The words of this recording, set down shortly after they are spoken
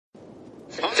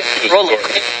Acting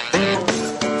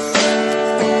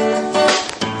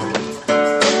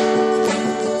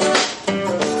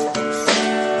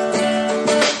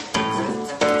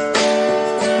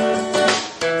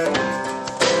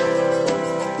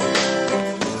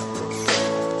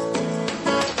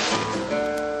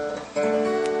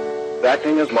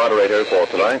as moderator for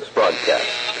tonight's broadcast.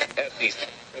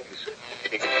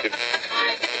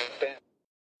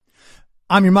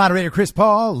 I'm your moderator, Chris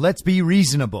Paul. Let's be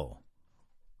reasonable.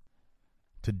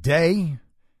 Today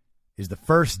is the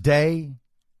first day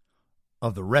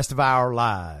of the rest of our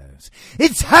lives.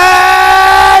 It's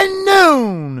high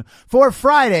noon for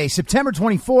Friday, September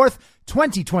 24th,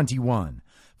 2021.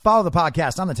 Follow the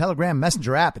podcast on the Telegram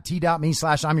Messenger app at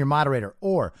t.me/I'm your moderator,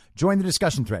 or join the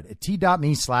discussion thread at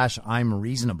t.me/I'm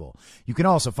reasonable. You can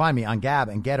also find me on Gab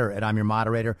and Getter at I'm your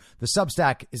moderator. The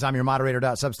Substack is I'm your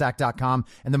moderator.substack.com,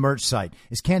 and the merch site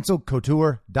is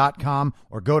cancelcouture.com,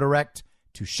 or go direct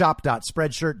to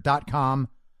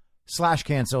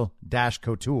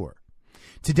shop.spreadshirt.com/cancel-couture.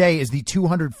 Today is the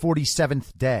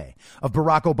 247th day of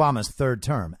Barack Obama's third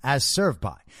term, as served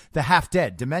by the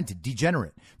half-dead, demented,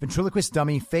 degenerate, ventriloquist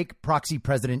dummy, fake proxy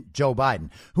president Joe Biden,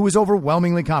 who is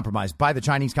overwhelmingly compromised by the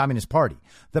Chinese Communist Party,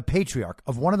 the patriarch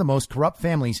of one of the most corrupt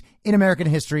families in American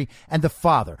history, and the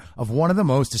father of one of the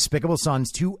most despicable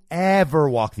sons to ever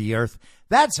walk the earth.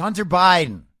 That's Hunter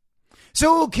Biden.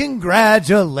 So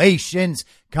congratulations,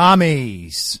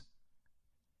 commies.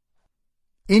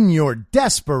 In your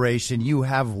desperation, you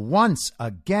have once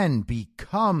again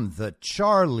become the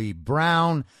Charlie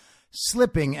Brown,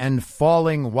 slipping and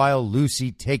falling while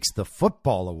Lucy takes the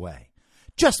football away.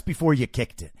 Just before you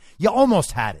kicked it, you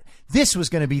almost had it. This was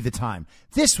going to be the time.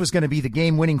 This was going to be the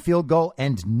game-winning field goal,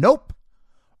 and nope,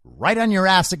 right on your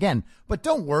ass again. But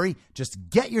don't worry, just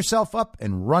get yourself up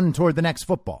and run toward the next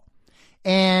football.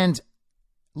 And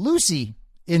Lucy,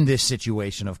 in this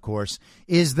situation, of course,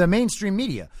 is the mainstream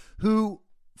media, who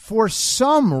for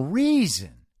some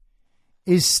reason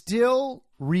is still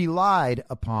relied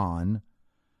upon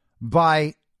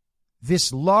by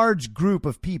this large group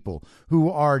of people who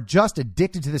are just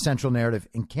addicted to the central narrative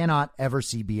and cannot ever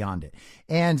see beyond it.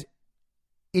 And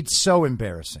it's so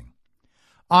embarrassing.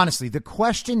 Honestly, the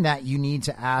question that you need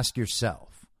to ask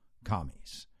yourself,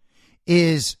 commies,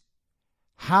 is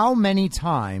how many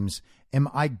times am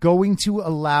I going to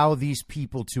allow these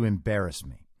people to embarrass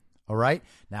me? All right?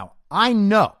 Now, I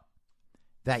know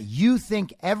that you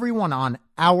think everyone on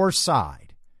our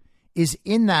side is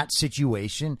in that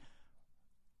situation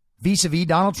vis-a-vis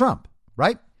Donald Trump,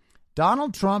 right?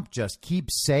 Donald Trump just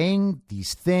keeps saying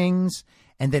these things,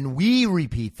 and then we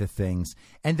repeat the things,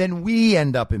 and then we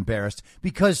end up embarrassed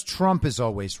because Trump is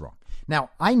always wrong. Now,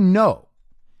 I know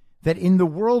that in the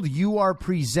world you are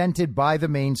presented by the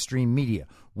mainstream media,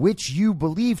 which you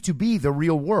believe to be the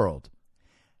real world,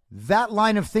 that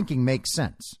line of thinking makes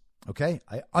sense, okay?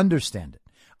 I understand it.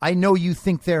 I know you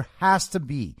think there has to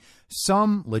be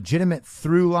some legitimate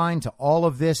through line to all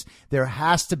of this. There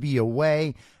has to be a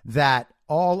way that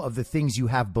all of the things you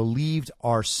have believed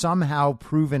are somehow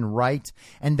proven right,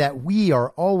 and that we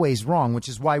are always wrong, which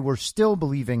is why we're still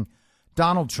believing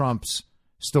Donald Trump's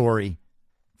story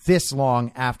this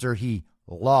long after he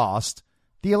lost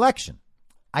the election.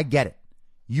 I get it.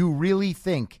 You really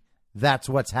think that's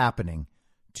what's happening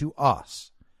to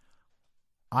us.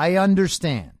 I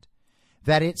understand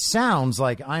that it sounds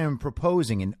like I am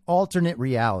proposing an alternate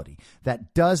reality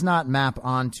that does not map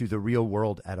onto the real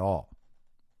world at all.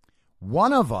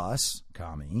 One of us,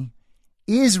 commie,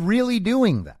 is really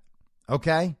doing that,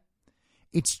 okay?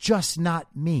 It's just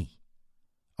not me,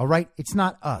 all right? It's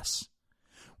not us.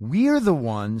 We're the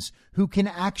ones who can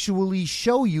actually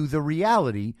show you the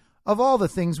reality of all the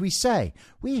things we say.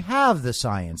 We have the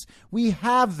science. We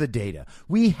have the data.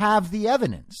 We have the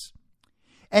evidence.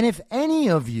 And if any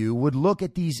of you would look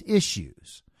at these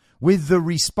issues with the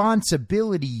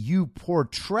responsibility you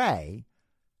portray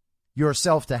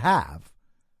yourself to have,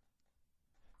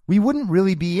 we wouldn't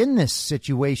really be in this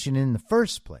situation in the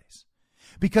first place,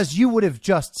 because you would have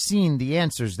just seen the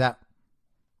answers that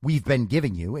we've been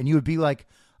giving you, and you would be like,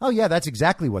 oh, yeah, that's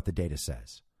exactly what the data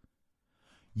says.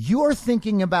 You're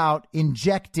thinking about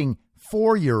injecting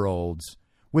 4-year-olds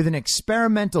with an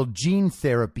experimental gene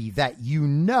therapy that you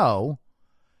know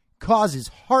causes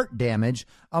heart damage,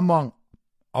 among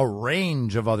a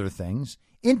range of other things,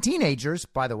 in teenagers,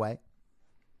 by the way.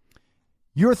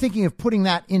 You're thinking of putting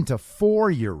that into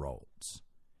 4-year-olds,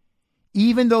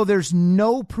 even though there's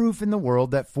no proof in the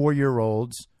world that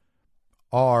 4-year-olds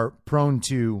are prone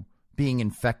to being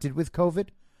infected with COVID,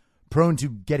 prone to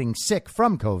getting sick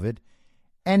from COVID,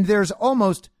 and there's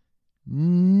almost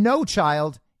no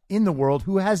child in the world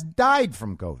who has died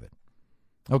from COVID.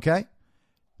 Okay?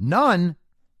 None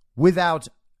without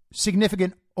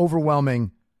significant,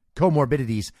 overwhelming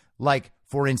comorbidities like,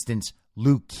 for instance,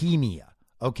 leukemia.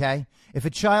 Okay? If a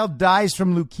child dies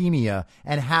from leukemia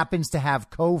and happens to have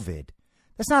COVID,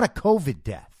 that's not a COVID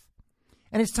death.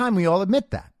 And it's time we all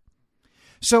admit that.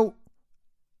 So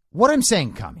what I'm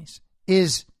saying, commies,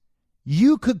 is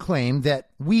you could claim that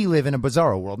we live in a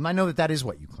bizarro world. And I know that that is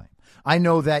what you claim. I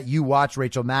know that you watch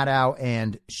Rachel Maddow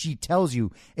and she tells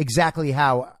you exactly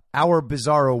how our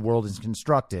bizarro world is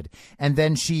constructed. And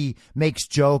then she makes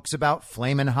jokes about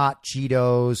flamin' hot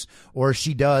Cheetos, or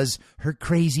she does her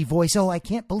crazy voice. Oh, I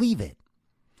can't believe it.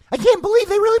 I can't believe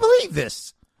they really believe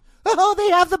this. Oh, they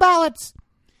have the ballots.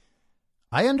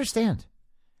 I understand.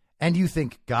 And you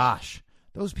think, gosh,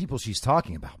 those people she's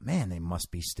talking about, man, they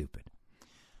must be stupid.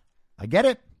 I get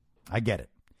it. I get it.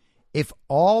 If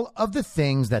all of the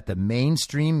things that the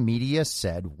mainstream media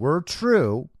said were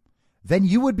true, then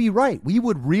you would be right. We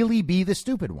would really be the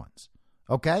stupid ones.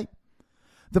 Okay?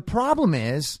 The problem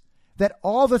is that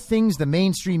all the things the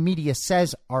mainstream media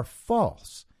says are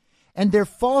false. And they're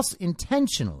false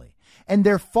intentionally. And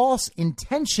they're false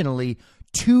intentionally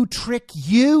to trick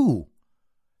you.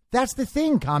 That's the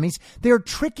thing, commies. They're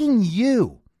tricking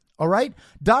you. All right?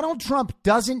 Donald Trump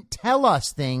doesn't tell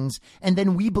us things and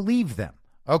then we believe them.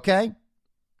 Okay?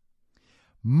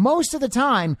 Most of the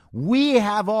time, we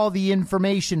have all the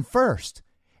information first.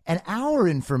 And our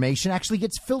information actually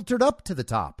gets filtered up to the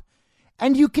top.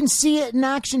 And you can see it in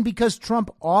action because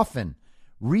Trump often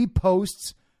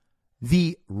reposts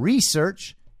the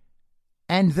research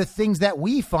and the things that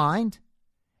we find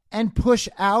and push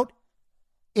out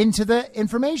into the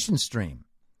information stream.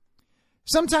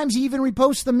 Sometimes he even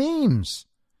reposts the memes.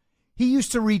 He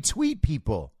used to retweet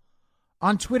people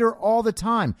on Twitter all the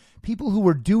time, people who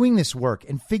were doing this work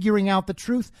and figuring out the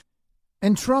truth,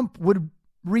 and Trump would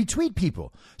retweet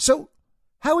people. So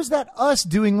how is that us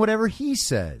doing whatever he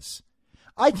says?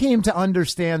 I came to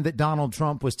understand that Donald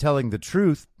Trump was telling the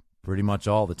truth pretty much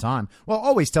all the time. Well,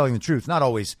 always telling the truth, not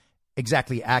always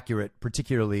exactly accurate,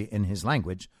 particularly in his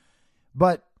language.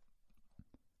 But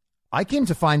I came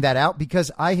to find that out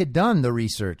because I had done the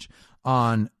research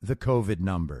on the COVID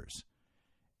numbers.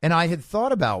 And I had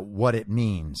thought about what it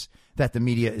means that the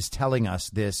media is telling us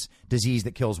this disease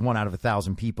that kills 1 out of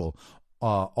 1,000 people,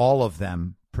 all of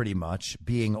them pretty much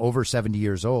being over 70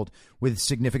 years old with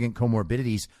significant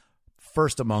comorbidities,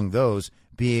 first among those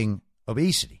being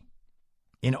obesity,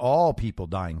 in all people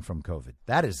dying from COVID.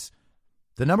 That is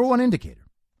the number one indicator,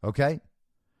 okay?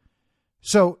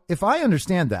 So if I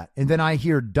understand that, and then I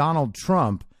hear Donald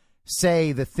Trump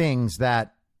say the things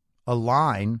that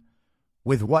align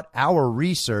with what our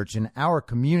research and our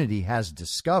community has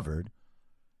discovered,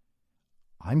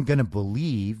 I'm going to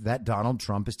believe that Donald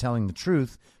Trump is telling the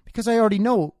truth because I already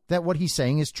know that what he's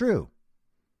saying is true.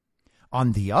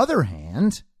 On the other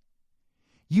hand,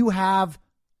 you have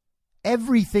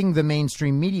everything the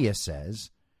mainstream media says,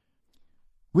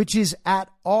 which is at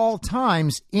all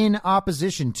times in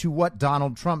opposition to what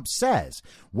Donald Trump says,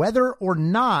 whether or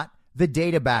not the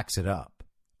data backs it up.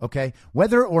 Okay,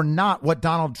 whether or not what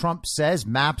Donald Trump says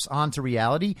maps onto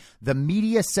reality, the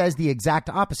media says the exact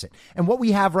opposite. And what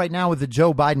we have right now with the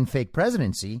Joe Biden fake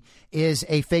presidency is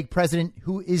a fake president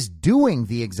who is doing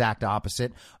the exact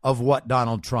opposite of what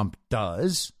Donald Trump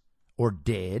does or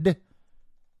did.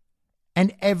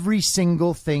 And every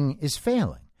single thing is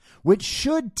failing, which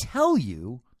should tell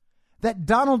you that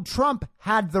Donald Trump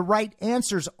had the right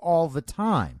answers all the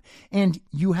time. And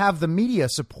you have the media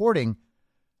supporting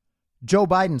Joe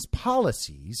Biden's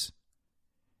policies,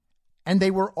 and they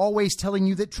were always telling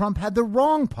you that Trump had the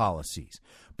wrong policies.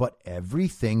 But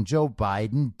everything Joe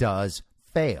Biden does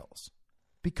fails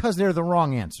because they're the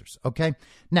wrong answers, okay?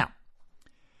 Now,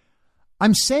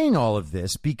 I'm saying all of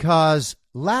this because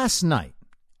last night,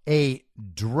 a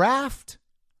draft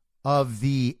of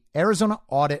the Arizona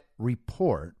audit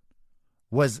report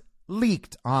was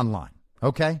leaked online,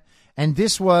 okay? And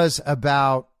this was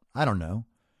about, I don't know,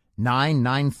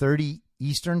 9:30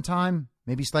 Eastern time,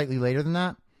 maybe slightly later than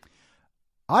that.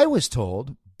 I was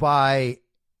told by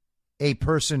a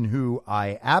person who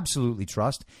I absolutely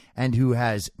trust and who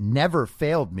has never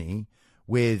failed me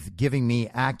with giving me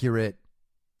accurate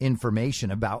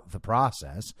information about the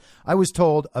process. I was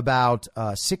told about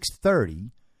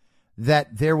 6:30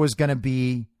 that there was going to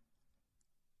be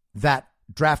that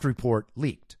draft report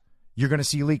leaked. You're going to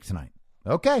see leaked tonight.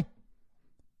 Okay.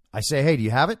 I say, hey, do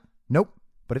you have it? Nope.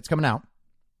 But it's coming out.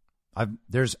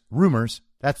 There's rumors.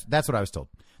 That's what I was told.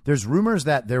 There's rumors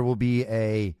that there will be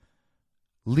a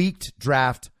leaked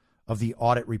draft of the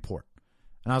audit report.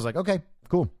 And I was like, okay,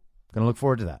 cool. Going to look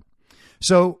forward to that.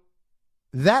 So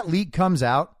that leak comes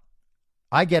out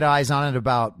I get eyes on it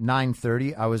about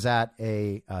 9:30. I was at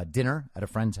a dinner at a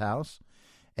friend's house,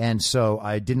 and so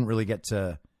I didn't really get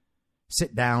to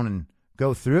sit down and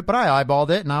go through it, but I eyeballed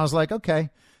it, and I was like, okay,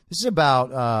 this is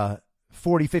about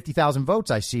 40, 50,000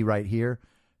 votes I see right here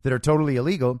that are totally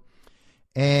illegal.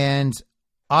 And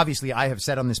obviously, I have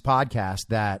said on this podcast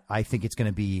that I think it's going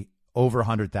to be over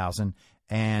 100,000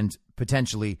 and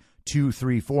potentially 2,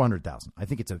 3, 400,000. I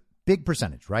think it's a big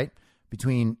percentage, right?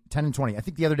 Between 10 and 20. I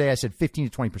think the other day I said 15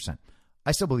 to 20%.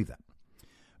 I still believe that.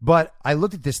 But I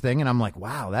looked at this thing and I'm like,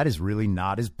 wow, that is really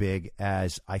not as big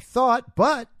as I thought,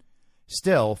 but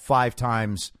still 5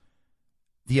 times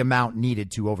the amount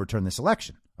needed to overturn this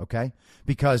election. Okay,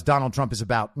 because Donald Trump is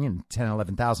about 10,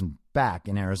 11,000 back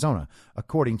in Arizona,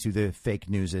 according to the fake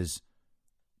news's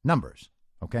numbers.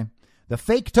 Okay, the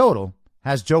fake total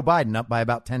has Joe Biden up by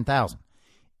about 10,000.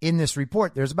 In this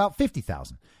report, there's about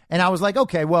 50,000. And I was like,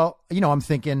 okay, well, I'm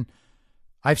thinking,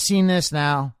 I've seen this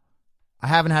now. I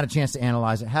haven't had a chance to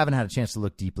analyze it, haven't had a chance to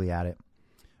look deeply at it.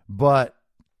 But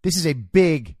this is a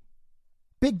big,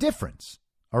 big difference.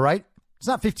 All right, it's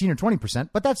not 15 or 20%,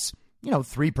 but that's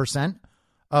 3%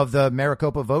 of the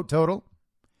Maricopa vote total.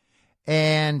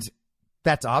 And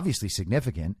that's obviously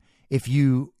significant. If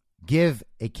you give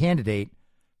a candidate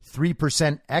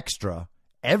 3% extra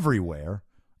everywhere,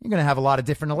 you're going to have a lot of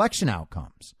different election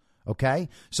outcomes. Okay?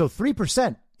 So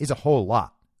 3% is a whole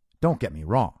lot. Don't get me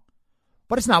wrong.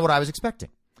 But it's not what I was expecting.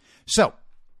 So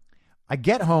I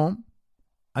get home.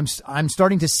 I'm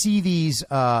starting to see these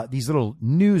little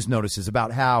news notices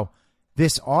about how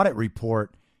this audit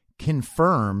report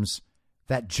confirms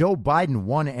that Joe Biden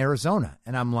won Arizona.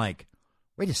 And I'm like,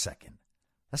 wait a second.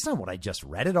 That's not what I just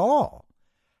read at all.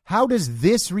 How does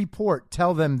this report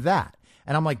tell them that?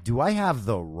 And I'm like, do I have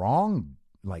the wrong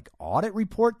audit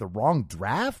report, the wrong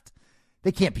draft?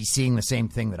 They can't be seeing the same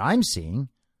thing that I'm seeing.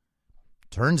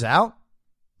 Turns out,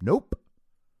 nope.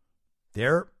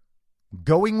 They're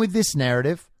going with this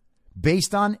narrative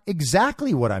based on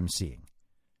exactly what I'm seeing.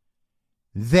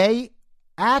 They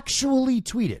actually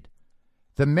tweeted.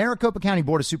 The Maricopa County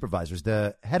Board of Supervisors,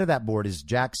 the head of that board is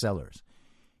Jack Sellers.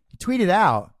 He tweeted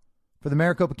out for the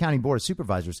Maricopa County Board of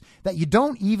Supervisors that you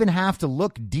don't even have to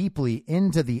look deeply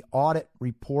into the audit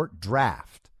report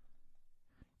draft.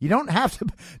 You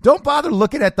don't bother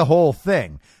looking at the whole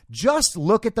thing. Just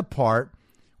look at the part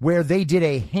where they did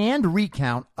a hand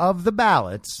recount of the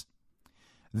ballots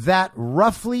that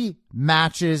roughly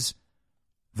matches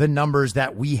the numbers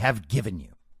that we have given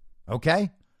you.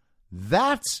 Okay?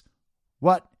 That's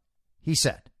what he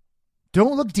said.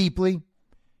 Don't look deeply.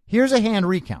 Here's a hand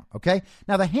recount, okay?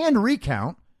 Now, the hand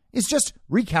recount is just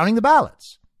recounting the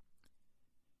ballots.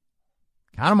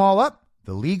 Count them all up.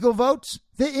 The legal votes,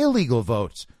 the illegal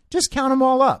votes. Just count them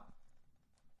all up.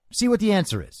 See what the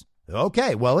answer is.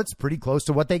 Okay, well, it's pretty close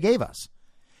to what they gave us.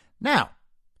 Now,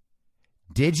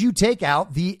 did you take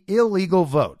out the illegal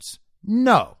votes?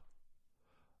 No.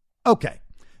 Okay,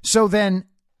 so then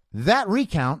that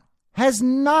recount has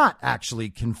not actually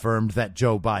confirmed that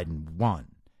Joe Biden won,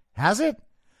 has it?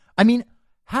 I mean,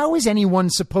 how is anyone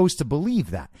supposed to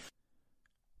believe that?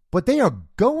 But they are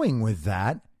going with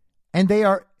that, and they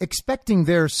are expecting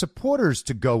their supporters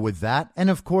to go with that. And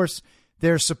of course,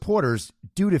 their supporters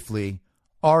dutifully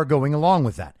are going along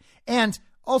with that. And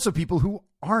also people who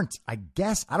aren't, I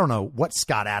guess, I don't know what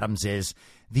Scott Adams is,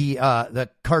 the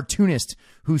cartoonist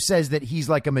who says that he's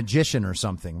like a magician or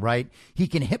something, right? He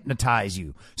can hypnotize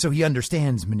you, so he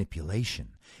understands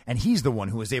manipulation. And he's the one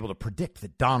who was able to predict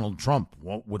that Donald Trump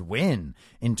would win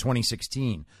in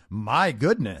 2016. My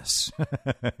goodness.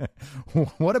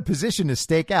 What a position to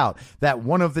stake out that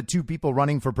one of the two people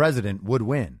running for president would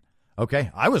win.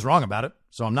 Okay, I was wrong about it,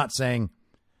 so I'm not saying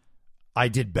I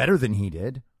did better than he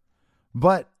did.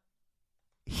 But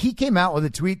he came out with a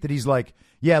tweet that he's like,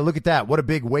 yeah, look at that. What a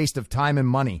big waste of time and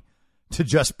money to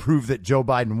just prove that Joe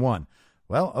Biden won.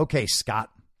 Well, okay,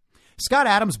 Scott. Scott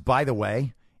Adams, by the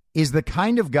way, is the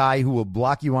kind of guy who will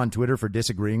block you on Twitter for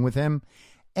disagreeing with him.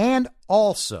 And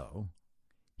also,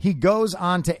 he goes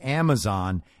on to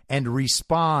Amazon and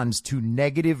responds to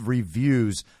negative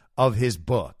reviews of his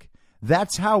book.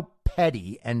 That's how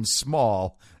petty and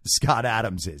small Scott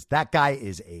Adams is. That guy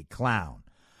is a clown.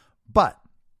 But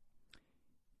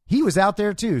he was out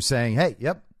there, too, saying, hey,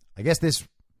 yep, I guess this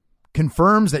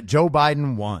confirms that Joe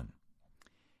Biden won.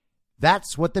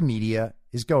 That's what the media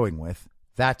is going with.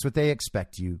 That's what they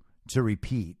expect you to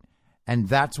repeat. And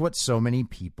that's what so many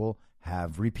people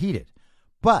have repeated.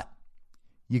 But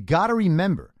you got to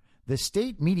remember, the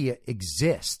state media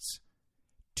exists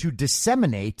to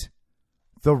disseminate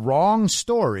the wrong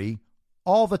story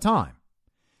all the time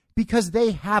because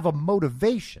they have a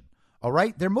motivation. All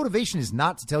right. Their motivation is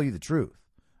not to tell you the truth.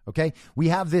 Okay? We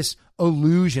have this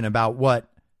illusion about what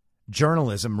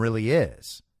journalism really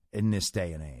is in this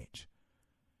day and age.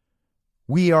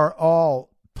 We are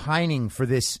all pining for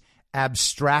this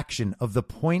abstraction of the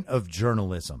point of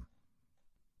journalism.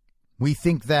 We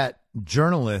think that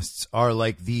journalists are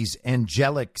like these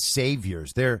angelic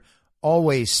saviors. They're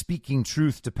always speaking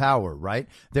truth to power, right?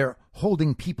 They're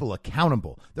holding people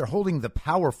accountable. They're holding the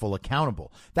powerful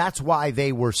accountable. That's why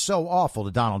they were so awful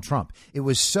to Donald Trump. It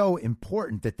was so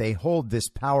important that they hold this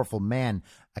powerful man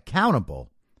accountable.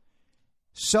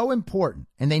 So important.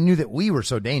 And they knew that we were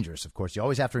so dangerous. Of course, you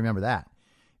always have to remember that.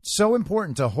 So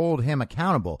important to hold him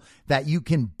accountable that you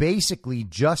can basically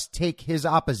just take his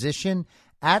opposition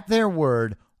at their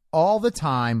word all the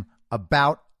time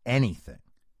about anything.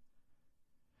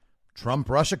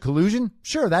 Trump-Russia collusion?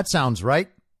 Sure, that sounds right.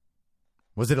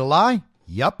 Was it a lie?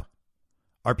 Yup.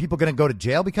 Are people going to go to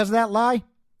jail because of that lie?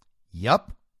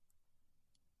 Yup.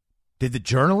 Did the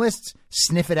journalists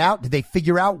sniff it out? Did they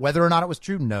figure out whether or not it was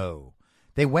true? No.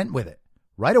 They went with it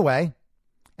right away,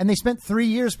 and they spent 3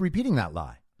 years repeating that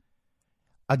lie.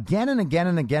 Again and again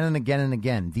and again and again and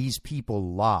again, these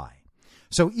people lie.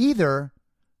 So either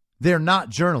they're not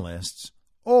journalists,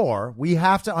 or we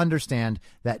have to understand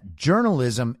that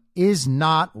journalism is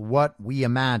not what we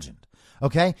imagined.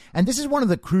 Okay? And this is one of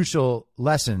the crucial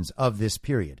lessons of this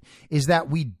period, is that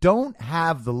we don't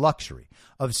have the luxury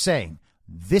of saying,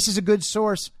 this is a good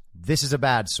source, this is a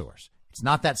bad source. It's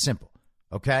not that simple.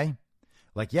 Okay?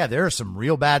 Like, yeah, there are some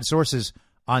real bad sources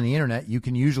on the internet. You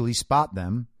can usually spot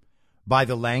them by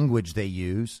the language they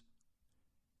use.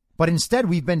 But instead,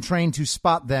 we've been trained to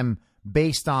spot them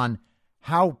based on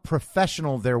how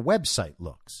professional their website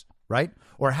looks, right?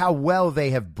 Or how well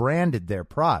they have branded their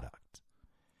product.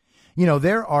 You know,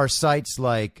 there are sites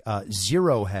like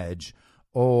Zero Hedge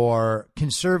or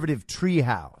Conservative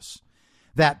Treehouse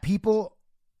that people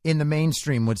in the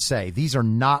mainstream would say, these are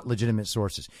not legitimate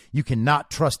sources. You cannot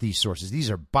trust these sources.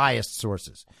 These are biased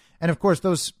sources. And of course,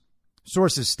 those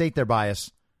sources state their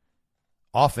bias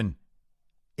often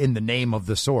in the name of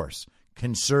the source.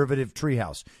 Conservative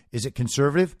Treehouse. Is it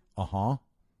conservative? Uh-huh.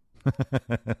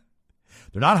 They're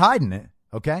not hiding it,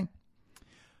 okay?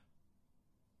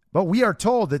 But we are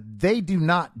told that they do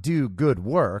not do good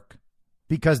work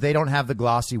because they don't have the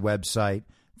glossy website.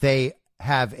 They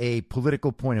have a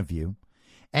political point of view.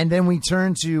 And then we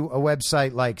turn to a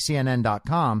website like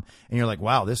CNN.com, and you're like,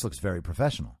 wow, this looks very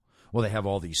professional. Well, they have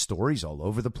all these stories all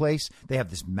over the place. They have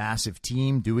this massive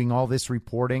team doing all this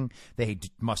reporting. They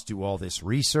must do all this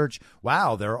research.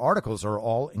 Wow, their articles are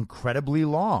all incredibly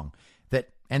long,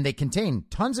 and they contain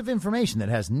tons of information that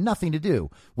has nothing to do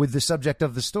with the subject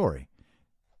of the story.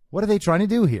 What are they trying to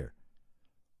do here?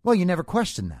 Well, you never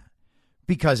question that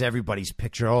because everybody's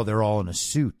picture, oh, they're all in a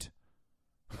suit.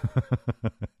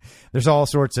 There's all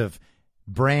sorts of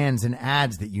brands and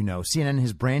ads that you know. CNN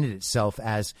has branded itself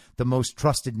as the most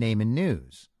trusted name in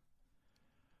news.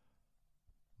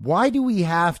 Why do we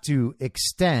have to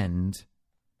extend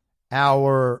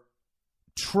our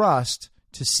trust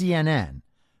to CNN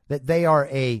that they are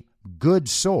a good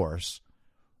source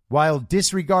while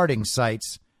disregarding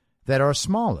sites that are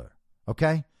smaller?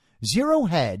 Okay? Zero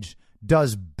Hedge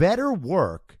does better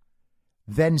work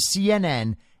than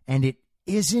CNN, and it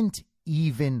isn't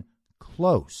even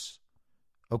close.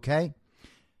 Okay?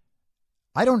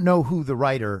 I don't know who the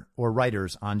writer or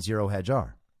writers on Zero Hedge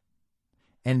are.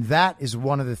 And that is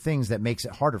one of the things that makes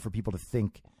it harder for people to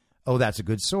think, oh, that's a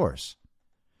good source.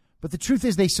 But the truth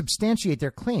is they substantiate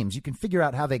their claims. You can figure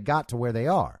out how they got to where they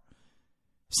are.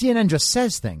 CNN just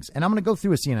says things. And I'm going to go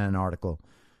through a CNN article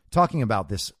talking about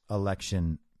this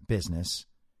election business.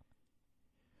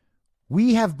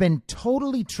 We have been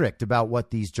totally tricked about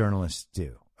what these journalists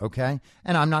do. Okay?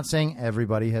 And I'm not saying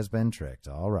everybody has been tricked.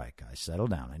 All right, guys, settle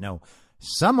down. I know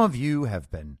some of you have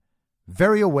been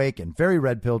very awake and very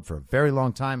red-pilled for a very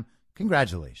long time.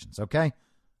 Congratulations, okay?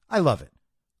 I love it.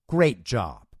 Great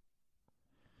job.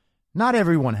 Not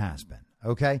everyone has been,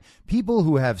 okay? People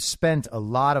who have spent a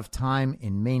lot of time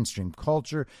in mainstream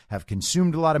culture, have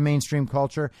consumed a lot of mainstream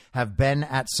culture, have been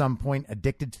at some point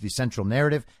addicted to the central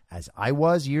narrative, as I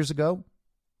was years ago.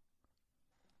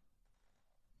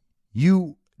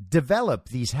 You develop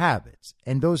these habits,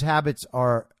 and those habits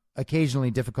are occasionally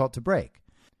difficult to break.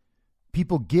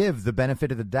 People give the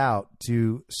benefit of the doubt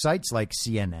to sites like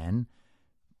CNN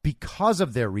because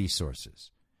of their resources,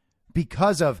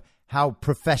 because of how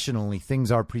professionally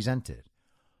things are presented.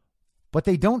 But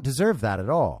they don't deserve that at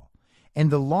all.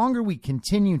 And the longer we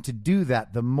continue to do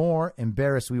that, the more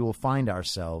embarrassed we will find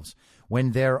ourselves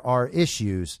when there are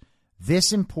issues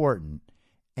this important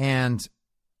and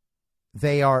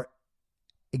they are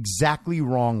exactly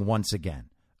wrong once again.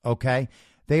 Okay?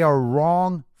 They are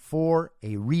wrong for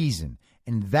a reason,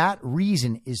 and that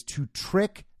reason is to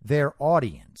trick their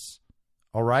audience.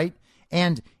 All right?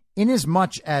 And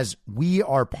inasmuch as we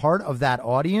are part of that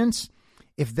audience,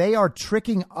 if they are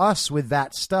tricking us with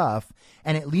that stuff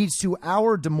and it leads to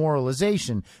our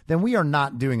demoralization, then we are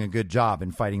not doing a good job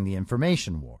in fighting the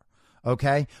information war.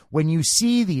 Okay? When you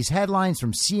see these headlines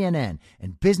from CNN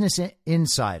and Business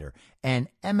Insider and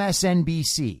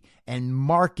MSNBC and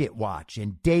Market Watch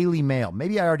and Daily Mail,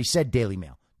 maybe I already said Daily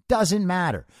Mail, doesn't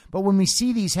matter. But when we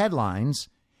see these headlines,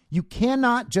 you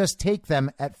cannot just take them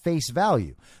at face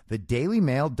value. The Daily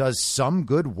Mail does some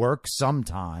good work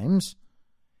sometimes,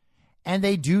 and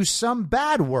they do some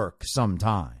bad work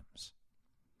sometimes.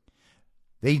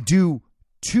 They do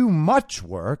too much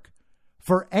work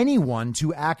for anyone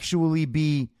to actually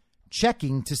be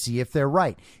checking to see if they're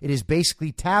right. It is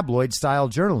basically tabloid-style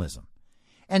journalism.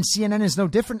 And CNN is no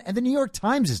different, and the New York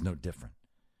Times is no different.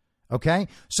 Okay?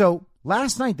 So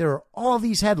last night there were all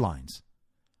these headlines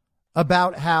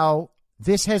about how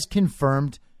this has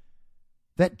confirmed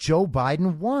that Joe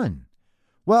Biden won.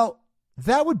 Well,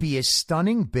 that would be a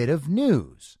stunning bit of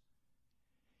news.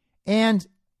 And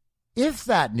if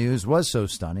that news was so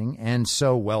stunning and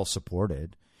so well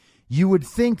supported, you would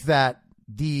think that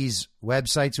these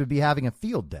websites would be having a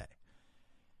field day.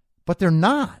 But they're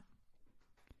not.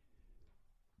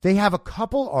 They have a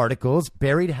couple articles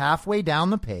buried halfway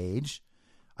down the page.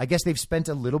 I guess they've spent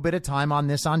a little bit of time on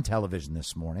this on television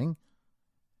this morning.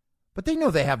 But they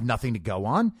know they have nothing to go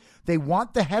on. They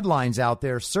want the headlines out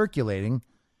there circulating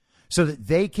so that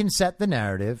they can set the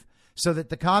narrative, so that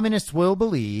the communists will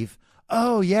believe,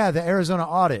 oh, yeah, the Arizona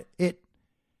audit, it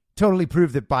totally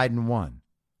proved that Biden won.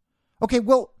 Okay,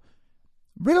 well,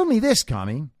 riddle me this,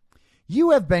 commie. You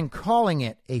have been calling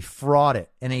it a fraud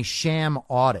and a sham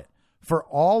audit for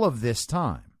all of this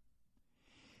time.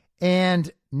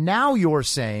 And now you're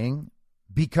saying,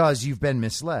 because you've been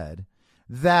misled,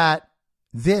 that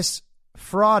this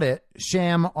fraud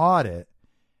sham audit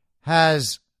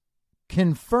has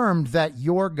confirmed that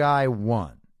your guy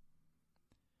won.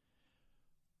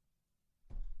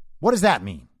 What does that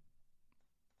mean?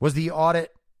 Was the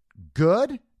audit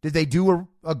good? Did they do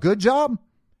a good job?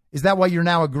 Is that why you're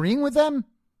now agreeing with them?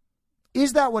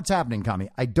 Is that what's happening, commie?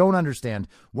 I don't understand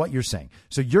what you're saying.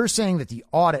 So you're saying that the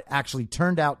audit actually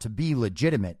turned out to be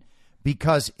legitimate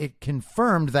because it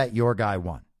confirmed that your guy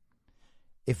won.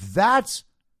 If that's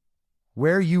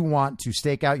where you want to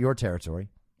stake out your territory,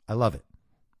 I love it.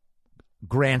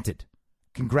 Granted.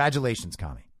 Congratulations,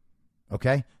 commie.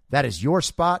 Okay? That is your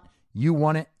spot. You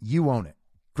won it. You own it.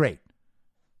 Great.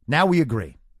 Now we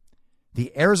agree.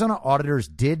 The Arizona auditors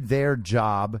did their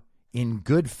job in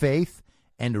good faith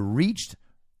and reached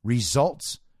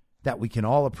results that we can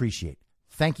all appreciate.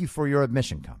 Thank you for your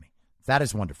admission, commie. That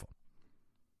is wonderful.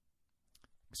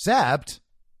 Except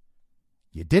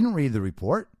you didn't read the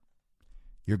report.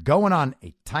 You're going on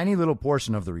a tiny little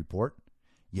portion of the report.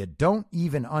 You don't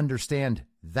even understand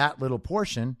that little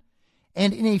portion.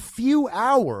 And in a few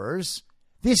hours,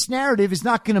 this narrative is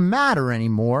not going to matter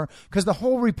anymore because the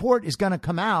whole report is going to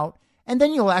come out and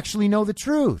then you'll actually know the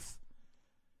truth.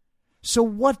 So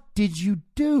what did you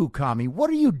do, commie?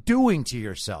 What are you doing to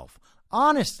yourself?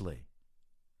 Honestly.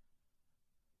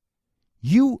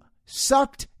 You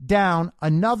sucked down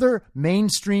another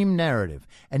mainstream narrative.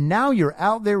 And now you're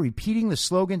out there repeating the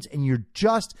slogans and you're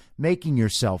just making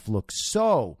yourself look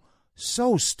so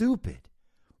stupid.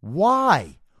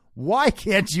 Why? Why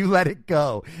can't you let it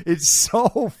go? It's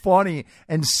so funny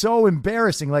and so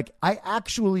embarrassing. Like, I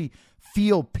actually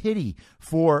feel pity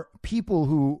for people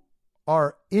who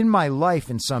are in my life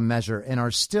in some measure and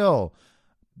are still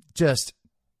just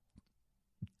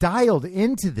dialed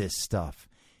into this stuff.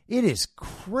 It is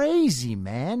crazy,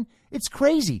 man. It's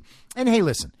crazy. And hey,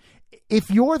 listen, if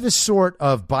you're the sort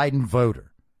of Biden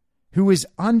voter who is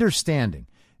understanding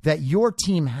that your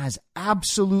team has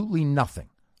absolutely nothing,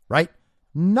 right?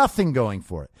 Nothing going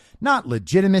for it. Not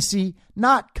legitimacy,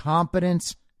 not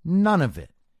competence, none of it.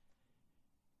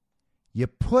 You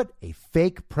put a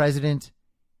fake president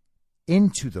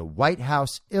into the White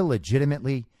House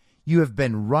illegitimately. You have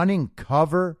been running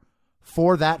cover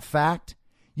for that fact.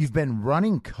 You've been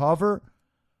running cover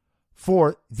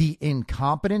for the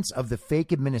incompetence of the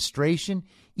fake administration,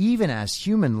 even as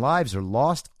human lives are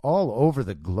lost all over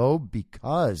the globe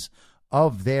because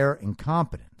of their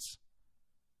incompetence.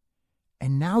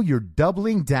 And now you're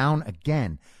doubling down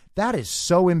again. That is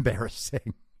so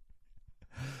embarrassing.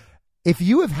 If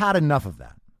you have had enough of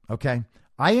that, okay,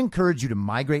 I encourage you to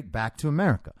migrate back to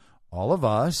America. All of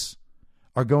us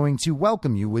are going to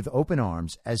welcome you with open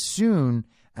arms as soon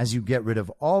as you get rid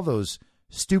of all those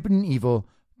stupid and evil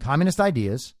communist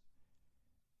ideas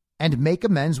and make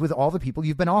amends with all the people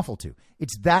you've been awful to.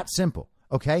 It's that simple,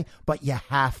 okay? But you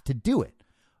have to do it.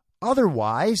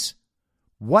 Otherwise,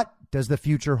 what does the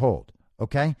future hold,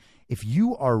 okay? If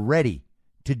you are ready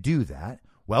to do that,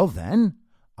 well then,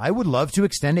 I would love to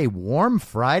extend a warm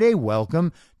Friday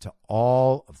welcome to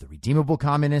all of the redeemable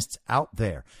communists out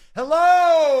there.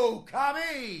 Hello,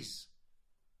 commies!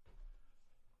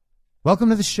 Welcome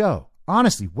to the show.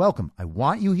 Honestly, welcome. I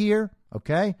want you here,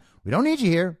 okay? We don't need you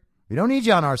here. We don't need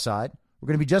you on our side. We're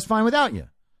going to be just fine without you.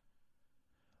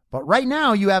 But right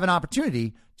now, you have an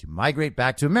opportunity to migrate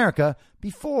back to America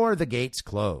before the gates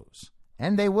close.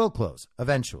 And they will close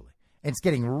eventually. It's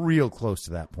getting real close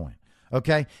to that point,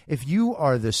 okay? If you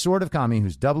are the sort of commie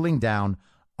who's doubling down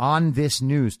on this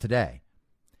news today,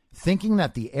 thinking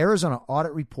that the Arizona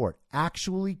audit report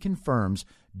actually confirms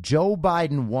Joe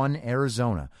Biden won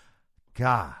Arizona,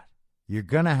 God, you're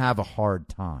going to have a hard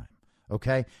time.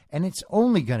 Okay. And it's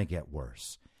only going to get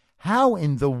worse. How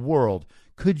in the world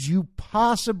could you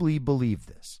possibly believe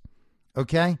this?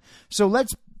 Okay. So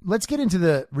let's get into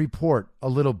the report a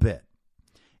little bit.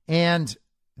 And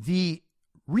the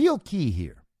real key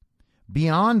here,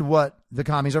 beyond what the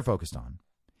commies are focused on,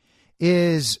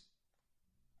 is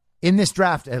in this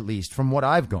draft, at least from what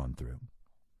I've gone through,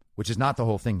 which is not the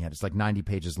whole thing yet. It's like 90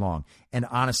 pages long. And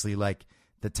honestly, like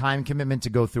the time commitment to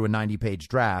go through a 90-page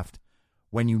draft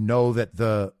when you know that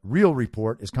the real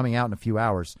report is coming out in a few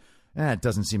hours, it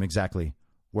doesn't seem exactly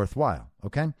worthwhile,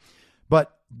 okay?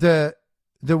 But the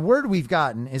word we've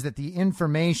gotten is that the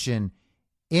information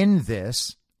in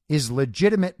this is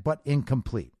legitimate but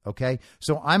incomplete, okay?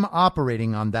 So I'm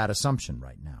operating on that assumption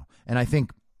right now, and I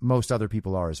think most other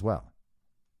people are as well.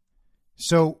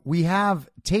 So we have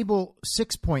table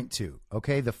 6.2,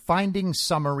 okay, the finding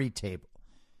summary table.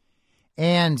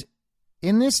 And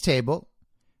in this table,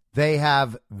 they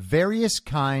have various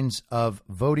kinds of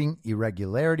voting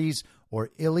irregularities or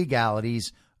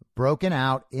illegalities broken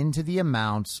out into the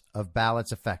amounts of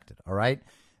ballots affected, all right?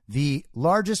 The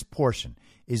largest portion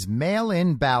is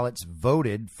mail-in ballots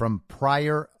voted from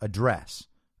prior address,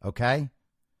 okay?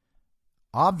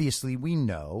 Obviously, we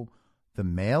know the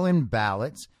mail-in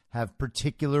ballots have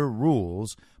particular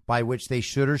rules by which they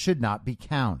should or should not be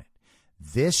counted.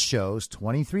 This shows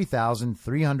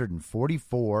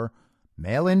 23,344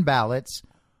 mail-in ballots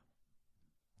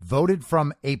voted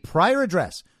from a prior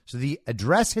address. So the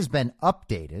address has been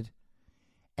updated,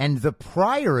 and the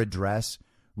prior address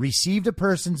received a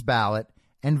person's ballot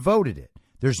and voted it.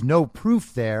 There's no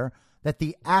proof there that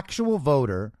the actual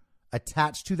voter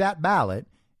attached to that ballot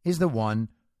is the one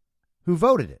who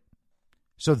voted it.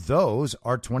 So those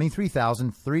are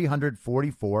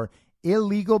 23,344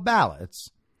 illegal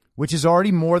ballots, which is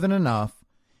already more than enough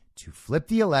to flip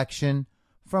the election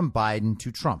from Biden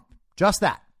to Trump. Just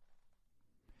that.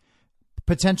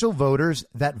 Potential voters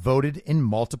that voted in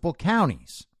multiple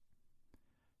counties.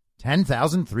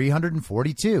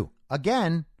 10,342.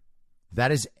 Again,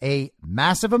 that is a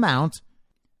massive amount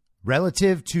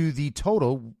relative to the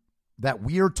total that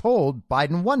we are told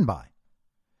Biden won by.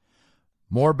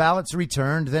 More ballots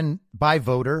returned than by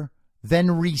voter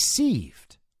than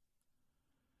received.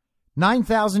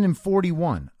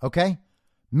 9,041, okay?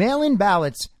 Mail-in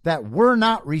ballots that were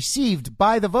not received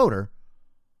by the voter,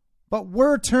 but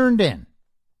were turned in.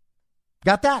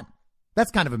 Got that?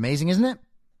 That's kind of amazing, isn't it?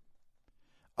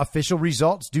 Official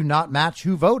results do not match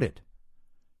who voted.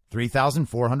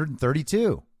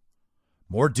 3,432.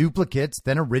 More duplicates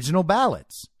than original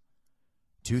ballots.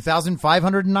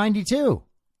 2,592.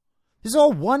 This is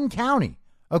all one county,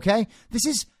 okay? This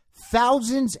is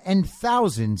thousands and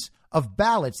thousands of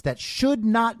ballots that should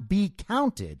not be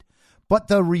counted, but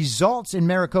the results in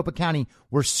Maricopa County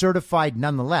were certified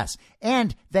nonetheless.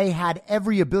 And they had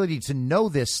every ability to know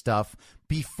this stuff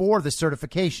before the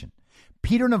certification.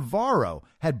 Peter Navarro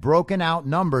had broken out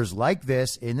numbers like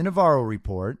this in the Navarro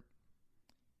report,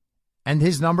 and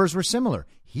his numbers were similar.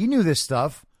 He knew this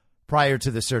stuff prior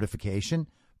to the certification,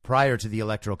 prior to the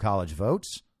Electoral College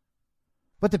votes,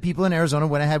 but the people in Arizona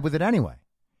went ahead with it anyway.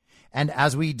 And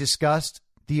as we discussed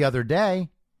the other day,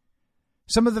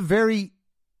 some of the very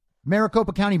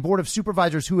Maricopa County Board of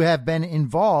Supervisors who have been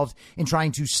involved in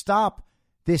trying to stop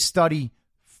this study,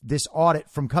 this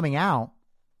audit from coming out,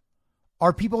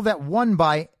 are people that won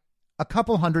by a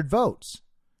couple hundred votes.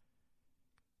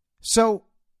 So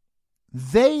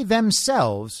they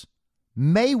themselves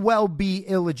may well be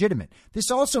illegitimate. This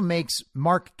also makes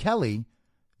Mark Kelly,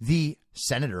 the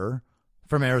senator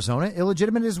from Arizona,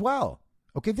 illegitimate as well.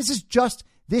 Okay, this is just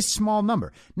this small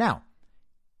number. Now,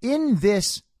 in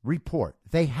this report,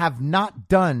 they have not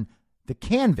done the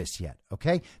canvass yet,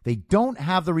 okay? They don't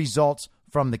have the results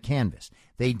from the canvass.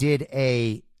 They did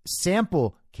a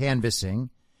sample canvassing.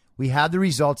 We had the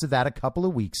results of that a couple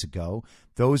of weeks ago.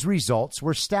 Those results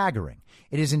were staggering.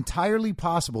 It is entirely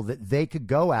possible that they could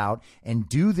go out and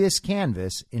do this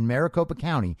canvass in Maricopa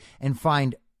County and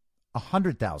find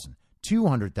 100,000,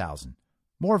 200,000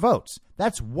 more votes.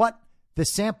 That's what the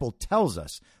sample tells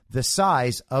us the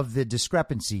size of the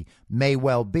discrepancy may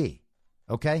well be.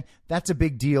 Okay? That's a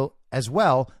big deal as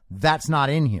well. That's not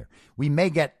in here. We may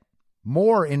get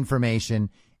more information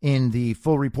in the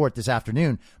full report this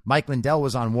afternoon. Mike Lindell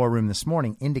was on War Room this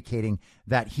morning indicating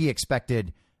that he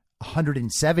expected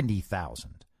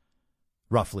 170,000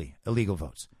 roughly illegal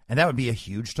votes. And that would be a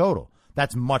huge total.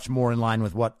 That's much more in line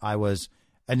with what I was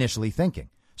initially thinking.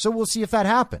 So we'll see if that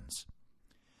happens.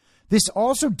 This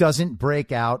also doesn't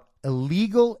break out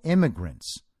illegal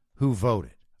immigrants who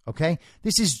voted. Okay?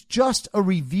 This is just a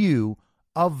review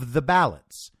of the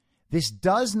ballots. This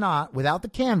does not, without the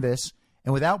canvass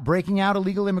and without breaking out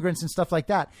illegal immigrants and stuff like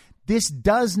that, this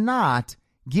does not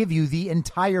give you the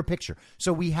entire picture.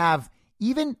 So we have,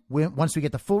 even once we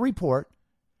get the full report,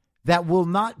 that will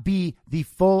not be the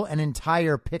full and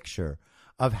entire picture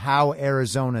of how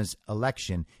Arizona's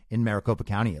election, in Maricopa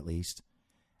County at least,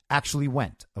 actually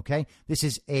went. Okay? This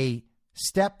is a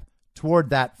step toward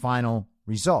that final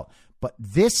result. But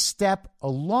this step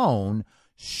alone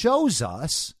shows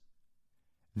us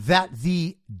that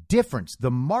the difference,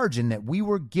 the margin that we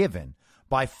were given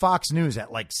by Fox News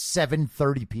at like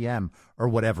 7:30 p.m. or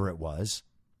whatever it was.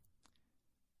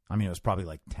 I mean, it was probably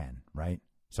like 10, right?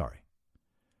 Sorry.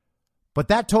 But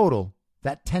that total,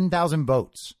 that 10,000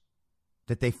 votes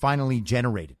that they finally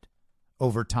generated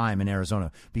over time in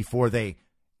Arizona before they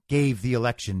gave the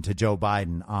election to Joe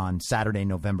Biden on Saturday,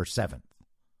 November 7th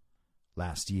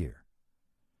last year.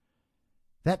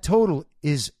 That total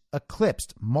is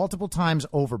eclipsed multiple times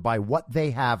over by what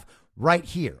they have right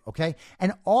here, okay?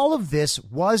 And all of this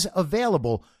was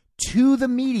available to the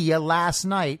media last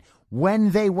night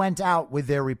when they went out with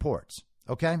their reports,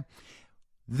 okay?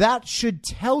 That should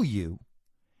tell you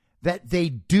that they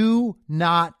do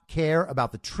not care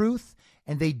about the truth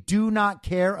and they do not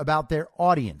care about their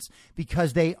audience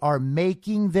because they are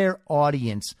making their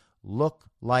audience look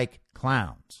like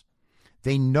clowns.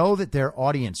 They know that their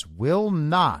audience will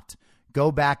not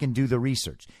go back and do the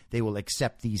research. They will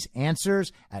accept these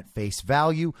answers at face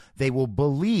value. They will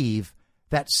believe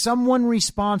that someone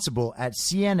responsible at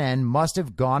CNN must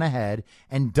have gone ahead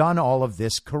and done all of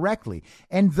this correctly.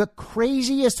 And the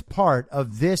craziest part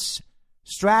of this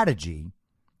strategy,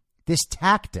 this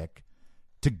tactic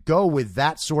to go with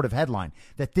that sort of headline,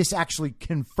 that this actually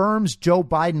confirms Joe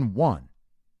Biden won,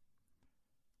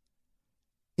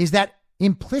 is that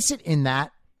implicit in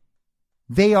that,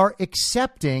 they are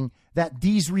accepting that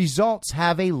these results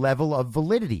have a level of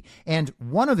validity. And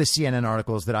one of the CNN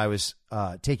articles that I was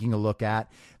taking a look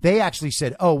at, they actually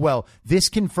said, oh, well, this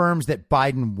confirms that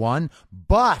Biden won,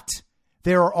 but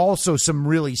there are also some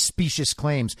really specious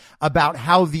claims about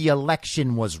how the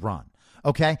election was run.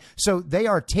 Okay, so they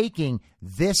are taking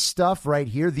this stuff right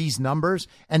here, these numbers,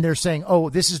 and they're saying,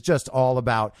 oh, this is just all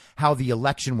about how the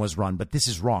election was run, but this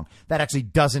is wrong. That actually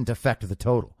doesn't affect the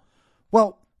total.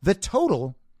 Well, the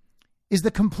total is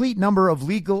the complete number of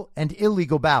legal and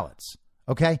illegal ballots.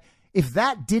 Okay, if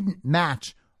that didn't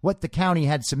match what the county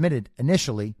had submitted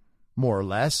initially, more or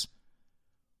less,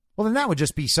 well, then that would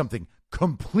just be something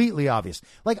completely obvious,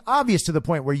 like obvious to the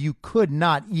point where you could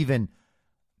not even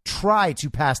try to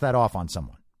pass that off on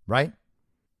someone, right?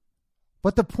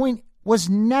 But the point was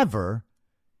never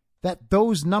that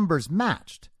those numbers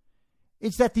matched.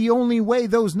 It's that the only way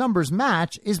those numbers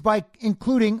match is by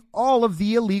including all of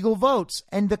the illegal votes.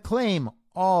 And the claim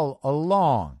all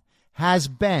along has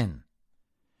been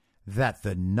that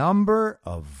the number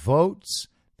of votes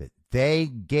that they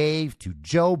gave to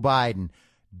Joe Biden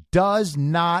does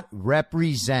not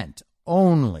represent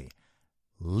only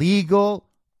legal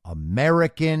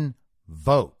American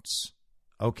votes.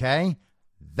 Okay?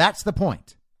 That's the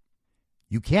point.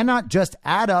 You cannot just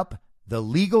add up the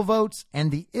legal votes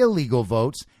and the illegal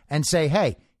votes and say,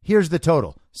 hey, here's the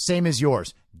total, same as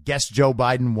yours. Guess Joe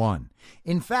Biden won.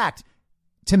 In fact,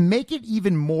 to make it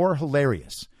even more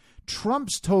hilarious,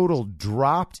 Trump's total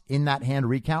dropped in that hand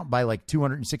recount by like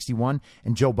 261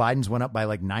 and Joe Biden's went up by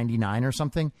like 99 or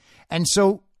something. And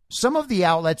so some of the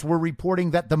outlets were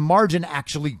reporting that the margin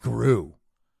actually grew.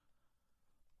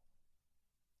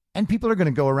 And people are going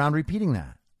to go around repeating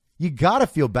that. You got to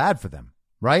feel bad for them,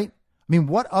 right? I mean,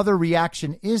 what other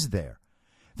reaction is there?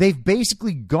 They've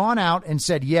basically gone out and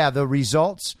said, yeah, the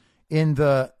results in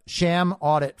the sham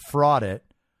audit fraud it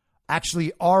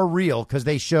actually are real because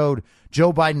they showed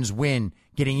Joe Biden's win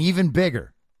getting even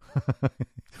bigger.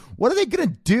 What are they going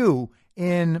to do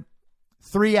in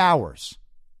 3 hours?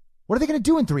 What are they going to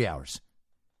do in 3 hours?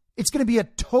 It's going to be a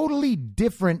totally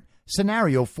different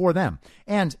scenario for them.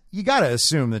 And you got to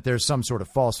assume that there's some sort of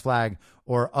false flag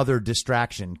or other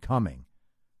distraction coming.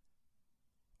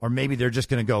 Or maybe they're just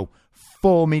going to go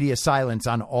full media silence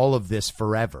on all of this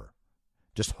forever.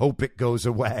 Just hope it goes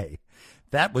away.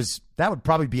 That would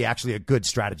probably be actually a good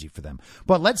strategy for them.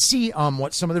 But let's see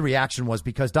what some of the reaction was,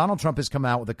 because Donald Trump has come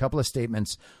out with a couple of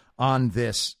statements on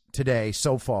this today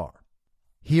so far.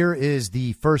 Here is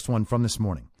the first one from this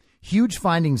morning. Huge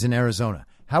findings in Arizona.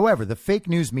 However, the fake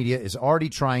news media is already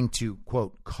trying to,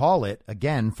 quote, call it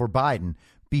again for Biden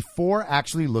before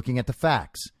actually looking at the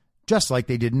facts, just like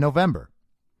they did in November.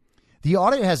 The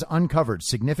audit has uncovered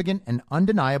significant and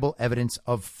undeniable evidence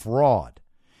of fraud.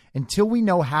 Until we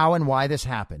know how and why this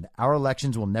happened, our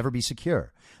elections will never be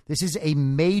secure. This is a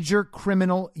major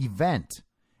criminal event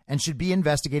and should be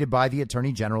investigated by the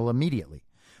Attorney General immediately.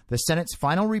 The Senate's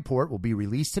final report will be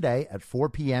released today at 4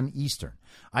 p.m. Eastern.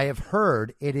 I have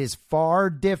heard it is far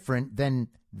different than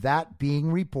that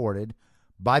being reported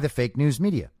by the fake news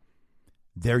media.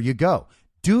 There you go.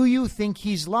 Do you think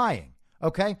he's lying?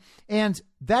 Okay. And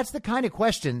that's the kind of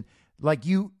question, like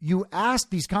you ask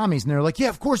these commies and they're like, yeah,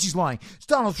 of course he's lying. It's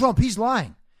Donald Trump. He's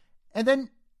lying. And then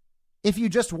if you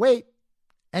just wait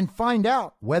and find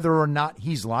out whether or not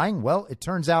he's lying, well, it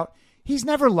turns out he's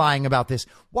never lying about this.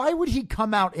 Why would he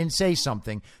come out and say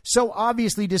something so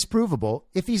obviously disprovable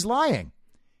if he's lying?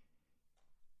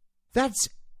 That's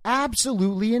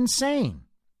absolutely insane.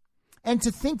 And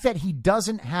to think that he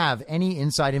doesn't have any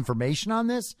inside information on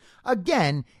this,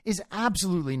 again, is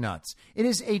absolutely nuts. It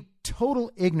is a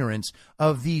total ignorance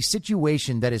of the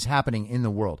situation that is happening in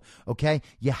the world, okay?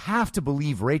 You have to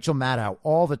believe Rachel Maddow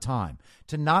all the time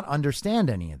to not understand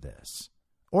any of this.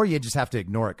 Or you just have to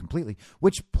ignore it completely,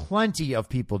 which plenty of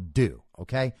people do,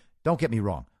 okay? Don't get me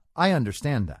wrong. I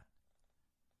understand that.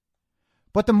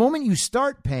 But the moment you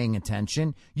start paying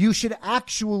attention, you should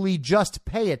actually just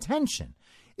pay attention.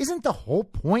 Isn't the whole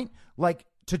point, like,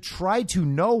 to try to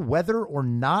know whether or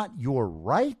not you're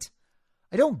right?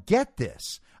 I don't get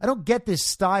this. I don't get this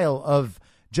style of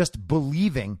just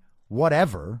believing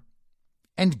whatever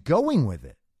and going with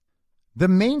it. The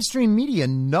mainstream media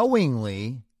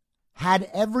knowingly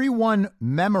had everyone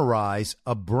memorize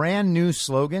a brand new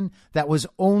slogan that was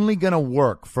only going to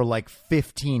work for like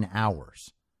 15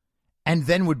 hours and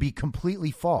then would be completely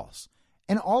false.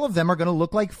 And all of them are going to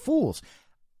look like fools.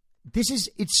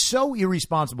 It's so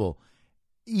irresponsible,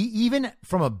 even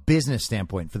from a business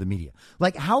standpoint for the media.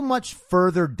 Like, how much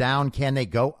further down can they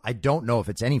go? I don't know if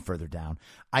it's any further down.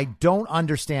 I don't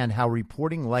understand how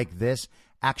reporting like this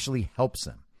actually helps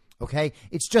them. Okay,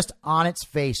 it's just on its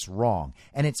face wrong,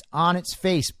 and it's on its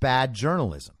face bad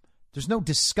journalism. There's no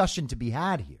discussion to be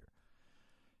had here.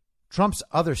 Trump's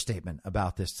other statement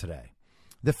about this today.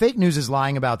 The fake news is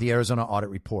lying about the Arizona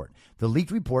audit report. The leaked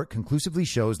report conclusively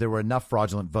shows there were enough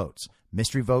fraudulent votes,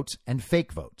 mystery votes, and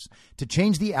fake votes to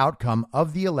change the outcome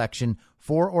of the election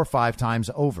 4 or 5 times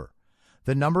over.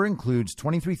 The number includes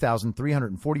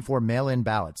 23,344 mail-in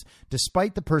ballots,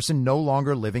 despite the person no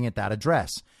longer living at that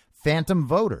address. Phantom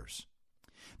voters.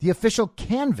 The official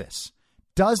canvass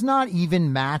does not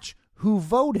even match who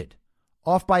voted,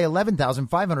 off by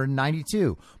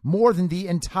 11,592, more than the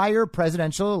entire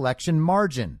presidential election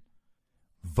margin.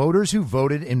 Voters who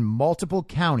voted in multiple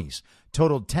counties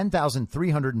totaled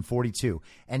 10,342,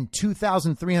 and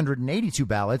 2,382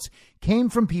 ballots came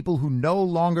from people who no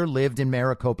longer lived in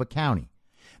Maricopa County.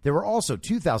 There were also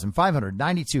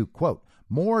 2,592, quote,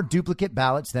 more duplicate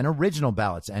ballots than original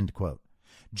ballots, end quote.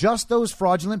 Just those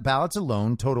fraudulent ballots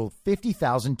alone total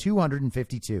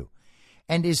 50,252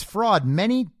 and is fraud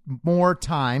many more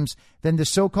times than the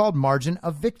so-called margin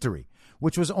of victory,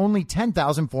 which was only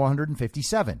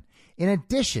 10,457. In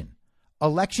addition,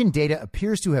 election data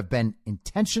appears to have been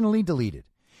intentionally deleted,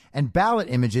 and ballot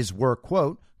images were,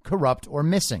 quote, corrupt or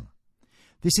missing.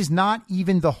 This is not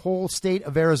even the whole state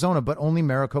of Arizona, but only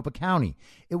Maricopa County.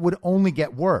 It would only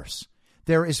get worse.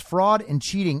 There is fraud and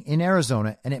cheating in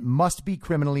Arizona, and it must be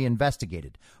criminally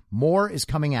investigated. More is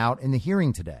coming out in the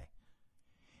hearing today.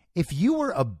 If you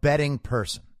were a betting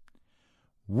person,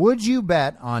 would you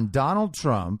bet on Donald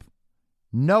Trump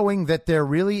knowing that there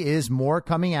really is more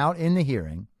coming out in the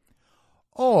hearing?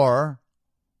 Or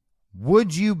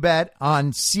would you bet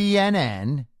on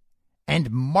CNN and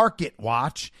Market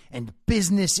Watch and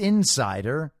Business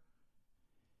Insider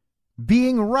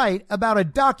being right about a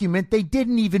document they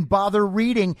didn't even bother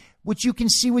reading, which you can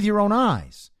see with your own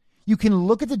eyes? You can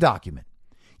look at the document.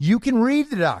 You can read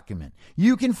the document.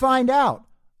 You can find out.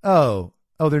 Oh,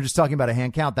 they're just talking about a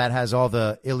hand count that has all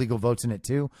the illegal votes in it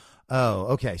too. Oh,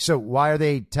 okay. So why are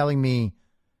they telling me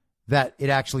that it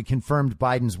actually confirmed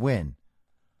Biden's win.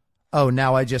 Oh,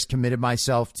 now I just committed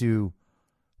myself to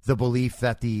the belief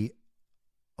that the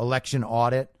election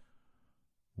audit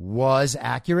was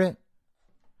accurate?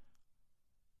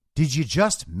 Did you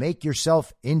just make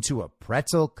yourself into a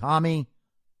pretzel, commie?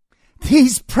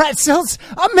 These pretzels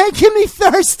are making me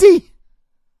thirsty.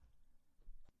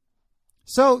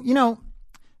 So,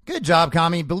 good job,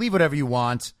 commie. Believe whatever you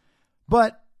want.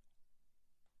 But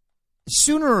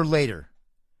sooner or later,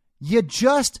 you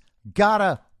just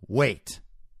gotta wait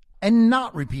and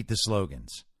not repeat the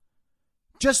slogans.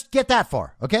 Just get that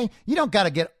far, okay? You don't got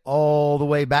to get all the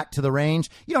way back to the range.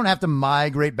 You don't have to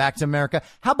migrate back to America.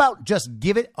 How about just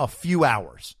give it a few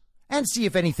hours and see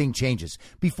if anything changes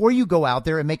before you go out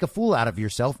there and make a fool out of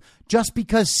yourself just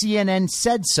because CNN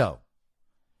said so?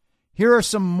 Here are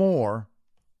some more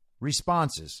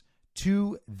responses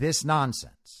to this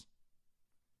nonsense.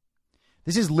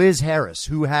 This is Liz Harris,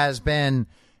 who has been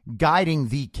guiding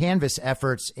the canvass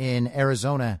efforts in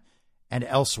Arizona and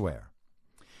elsewhere.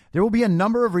 There will be a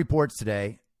number of reports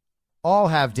today. All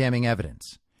have damning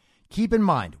evidence. Keep in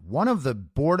mind, one of the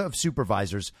Board of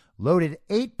Supervisors loaded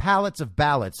 8 pallets of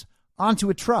ballots onto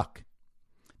a truck.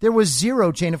 There was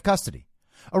zero chain of custody.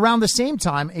 Around the same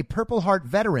time, a Purple Heart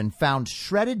veteran found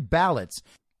shredded ballots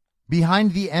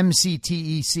behind the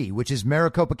MCTEC, which is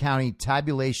Maricopa County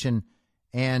Tabulation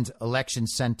and Election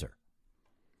Center.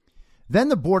 Then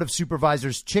the Board of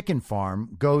Supervisors chicken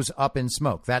farm goes up in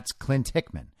smoke. That's Clint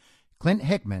Hickman. Clint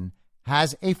Hickman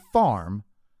has a farm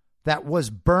that was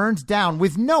burned down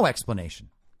with no explanation.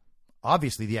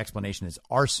 Obviously, the explanation is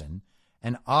arson.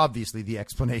 And obviously, the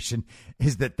explanation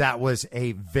is that was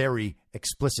a very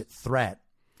explicit threat.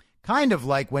 Kind of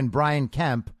like when Brian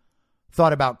Kemp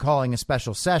thought about calling a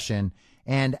special session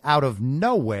and out of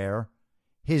nowhere,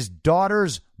 his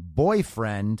daughter's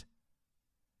boyfriend,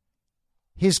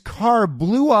 his car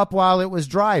blew up while it was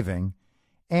driving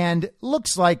and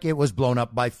looks like it was blown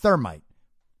up by thermite.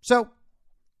 So,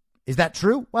 is that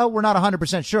true? Well, we're not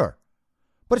 100% sure,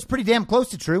 but it's pretty damn close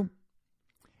to true.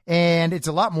 And it's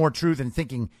a lot more true than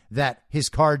thinking that his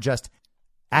car just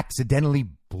accidentally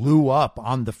blew up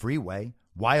on the freeway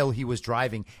while he was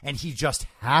driving, and he just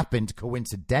happened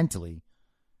coincidentally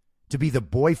to be the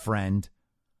boyfriend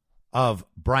of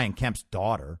Brian Kemp's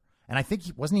daughter. And I think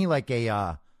wasn't he like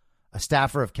a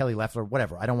staffer of Kelly Loeffler?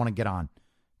 Whatever. I don't want to get on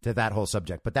to that whole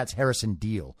subject, but that's Harrison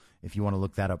Deal if you want to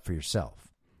look that up for yourself.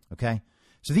 Okay?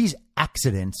 So these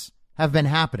accidents have been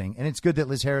happening, and it's good that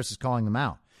Liz Harris is calling them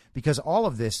out because all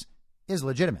of this is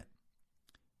legitimate.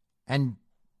 And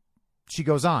she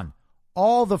goes on,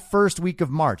 all the first week of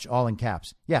March, all in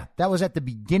caps. Yeah, that was at the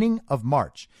beginning of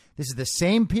March. This is the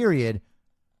same period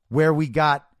where we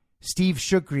got Steve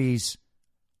Shukri's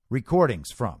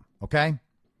recordings from, okay?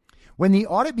 When the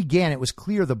audit began, it was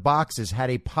clear the boxes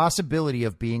had a possibility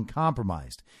of being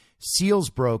compromised. Seals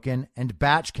broken and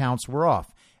batch counts were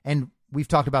off. And we've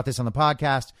talked about this on the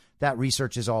podcast. That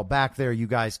research is all back there. You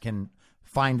guys can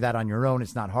find that on your own.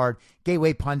 It's not hard.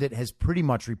 Gateway Pundit has pretty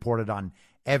much reported on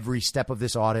every step of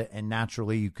this audit, and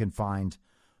naturally you can find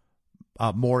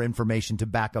more information to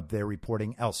back up their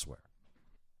reporting elsewhere.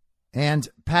 And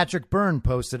Patrick Byrne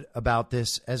posted about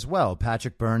this as well.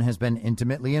 Patrick Byrne has been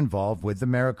intimately involved with the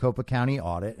Maricopa County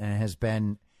audit and has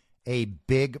been a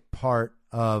big part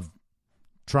of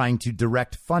trying to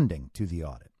direct funding to the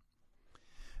audit.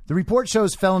 The report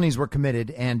shows felonies were committed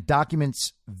and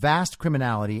documents vast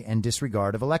criminality and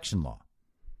disregard of election law.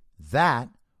 That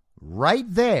right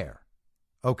there,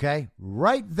 okay,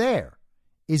 right there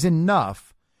is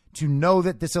enough to know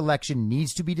that this election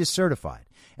needs to be decertified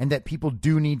and that people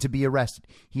do need to be arrested.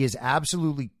 He is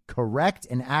absolutely correct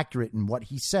and accurate in what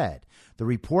he said. The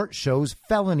report shows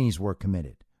felonies were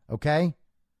committed, okay?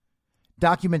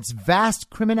 Documents vast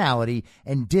criminality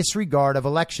and disregard of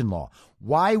election law.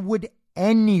 Why would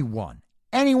anyone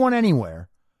anywhere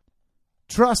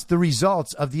trust the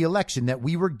results of the election that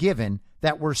we were given,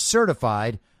 that were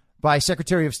certified by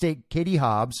Secretary of State Katie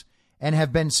Hobbs and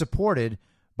have been supported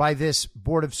by this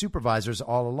Board of Supervisors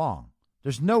all along?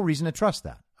 There's no reason to trust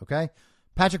that, okay?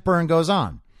 Patrick Byrne goes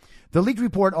on. The leaked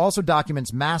report also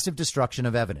documents massive destruction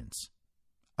of evidence.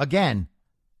 Again,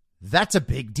 that's a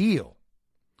big deal.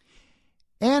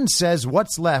 And says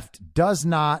what's left does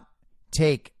not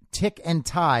take tick and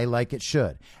tie like it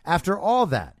should. After all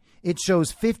that, it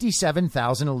shows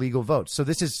 57,000 illegal votes. So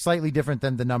this is slightly different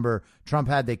than the number Trump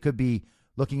had. They could be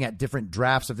looking at different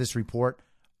drafts of this report.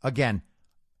 Again,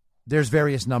 there's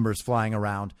various numbers flying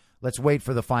around. Let's wait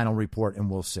for the final report and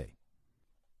we'll see.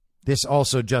 This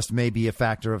also just may be a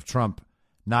factor of Trump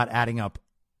not adding up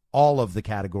all of the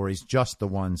categories, just the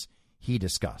ones he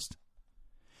discussed.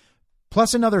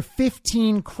 plus another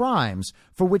 15 crimes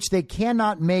for which they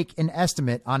cannot make an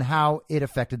estimate on how it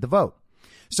affected the vote.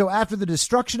 So after the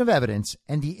destruction of evidence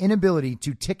and the inability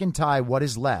to tick and tie what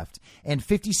is left, and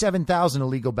 57,000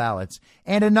 illegal ballots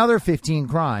and another 15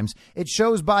 crimes, it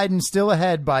shows Biden still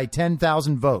ahead by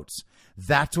 10,000 votes.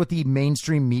 That's what the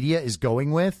mainstream media is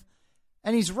going with.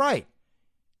 And he's right.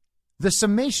 The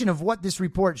summation of what this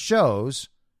report shows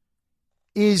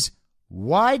is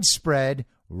widespread,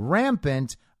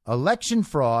 rampant election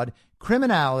fraud,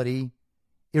 criminality,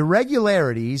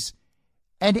 irregularities,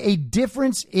 and a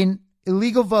difference in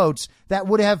illegal votes that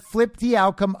would have flipped the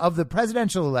outcome of the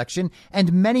presidential election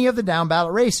and many of the down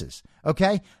ballot races.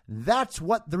 Okay? That's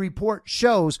what the report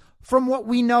shows from what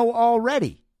we know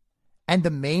already. And the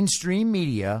mainstream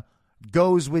media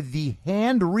goes with the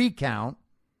hand recount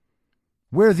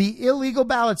where the illegal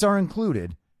ballots are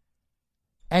included,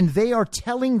 and they are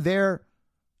telling their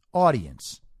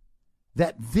audience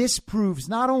that this proves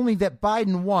not only that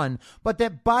Biden won, but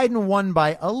that Biden won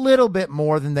by a little bit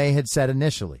more than they had said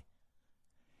initially.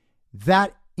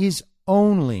 That is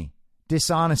only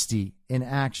dishonesty in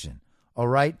action. All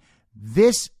right.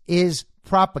 This is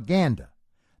propaganda.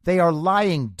 They are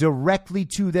lying directly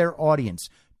to their audience,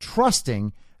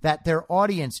 trusting that their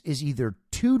audience is either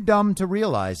too dumb to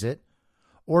realize it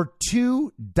or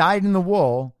too dyed in the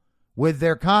wool with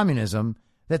their communism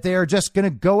that they are just going to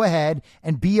go ahead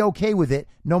and be okay with it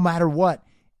no matter what.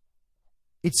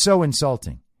 It's so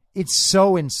insulting. It's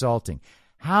so insulting.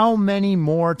 How many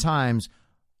more times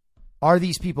are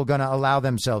these people going to allow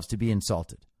themselves to be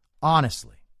insulted?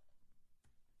 Honestly.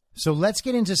 So let's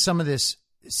get into some of this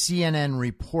CNN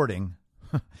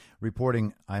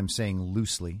reporting, I'm saying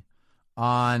loosely,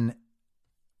 on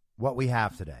what we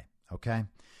have today, okay?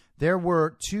 There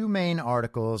were two main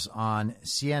articles on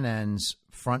CNN's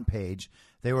front page.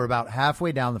 They were about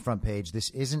halfway down the front page. This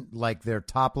isn't like their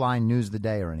top line news of the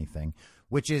day or anything,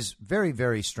 which is very,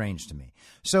 very strange to me.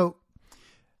 So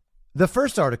the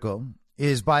first article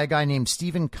is by a guy named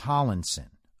Stephen Collinson,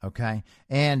 okay?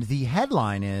 And the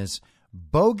headline is,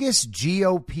 "Bogus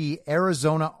GOP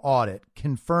Arizona audit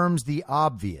confirms the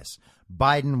obvious.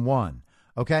 Biden won."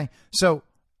 Okay? So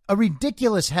a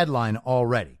ridiculous headline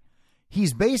already.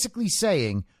 He's basically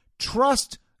saying,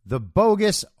 trust the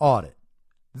bogus audit.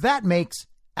 That makes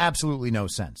absolutely no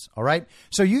sense. All right?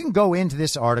 So you can go into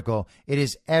this article. It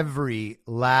is every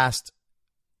last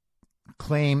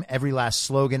claim, every last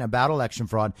slogan about election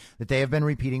fraud that they have been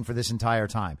repeating for this entire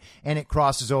time. And it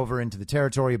crosses over into the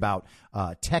territory about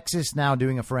Texas now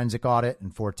doing a forensic audit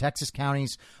in 4 Texas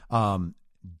counties,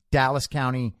 Dallas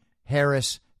County,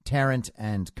 Harris, Tarrant,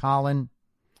 and Collin.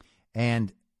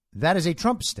 And that is a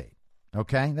Trump state.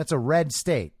 Okay, that's a red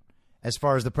state as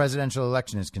far as the presidential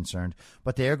election is concerned.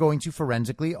 But they are going to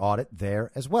forensically audit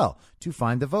there as well to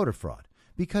find the voter fraud,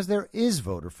 because there is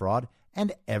voter fraud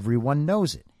and everyone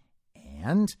knows it.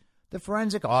 And the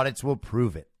forensic audits will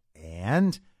prove it.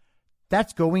 And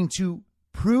that's going to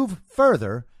prove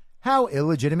further how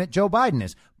illegitimate Joe Biden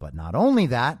is. But not only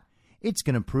that, it's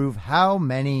going to prove how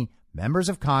many members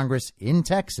of Congress in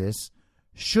Texas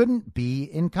shouldn't be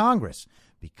in Congress,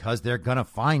 because they're going to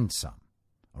find some.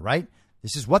 All right?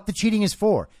 This is what the cheating is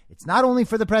for. It's not only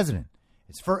for the president.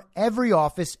 It's for every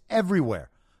office everywhere.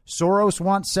 Soros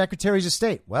wants secretaries of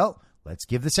state. Well, let's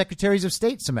give the secretaries of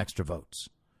state some extra votes.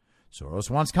 Soros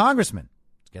wants congressmen.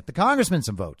 Let's get the congressmen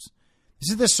some votes.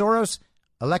 This is the Soros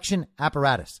election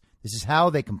apparatus. This is how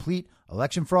they complete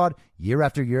election fraud year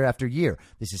after year after year.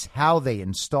 This is how they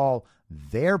install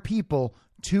their people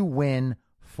to win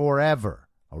forever.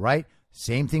 All right?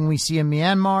 Same thing we see in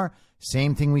Myanmar.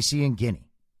 Same thing we see in Guinea.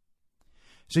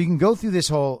 So you can go through this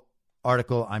whole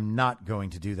article. I'm not going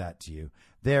to do that to you.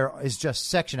 There is just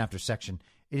section after section.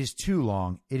 It is too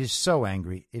long. It is so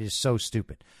angry. It is so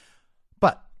stupid.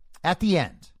 But at the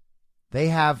end, they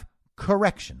have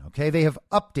correction, okay? They have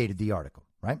updated the article,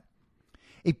 right?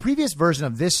 A previous version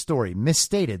of this story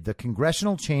misstated the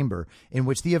congressional chamber in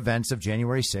which the events of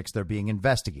January 6th are being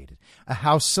investigated. A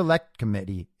House Select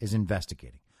Committee is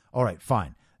investigating. All right,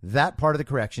 fine. That part of the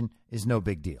correction is no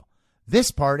big deal.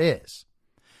 This part is.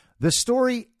 The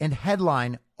story and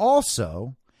headline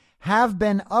also have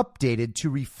been updated to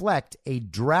reflect a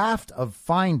draft of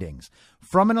findings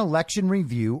from an election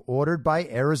review ordered by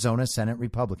Arizona Senate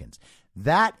Republicans.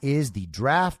 That is the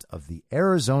draft of the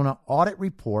Arizona audit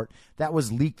report that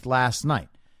was leaked last night.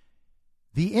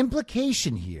 The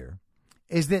implication here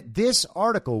is that this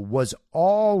article was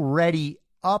already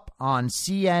up on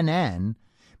CNN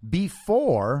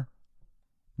before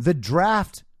the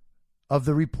draft of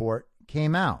the report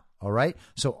came out. All right.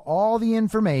 So all the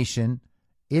information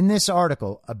in this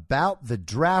article about the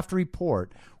draft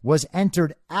report was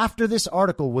entered after this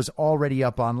article was already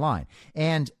up online.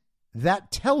 And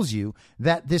that tells you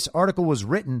that this article was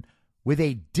written with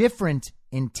a different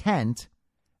intent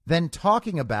than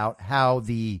talking about how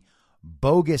the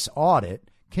bogus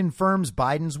audit confirms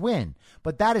Biden's win.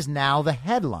 But that is now the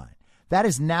headline. That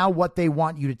is now what they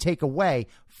want you to take away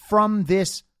from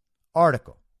this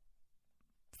article.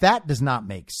 That does not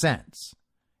make sense.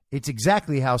 It's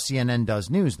exactly how CNN does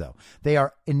news, though. They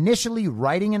are initially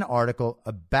writing an article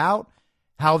about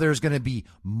how there's going to be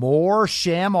more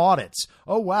sham audits.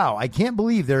 Oh, wow. I can't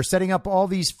believe they're setting up all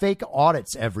these fake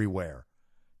audits everywhere.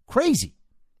 Crazy,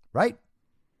 right?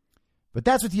 But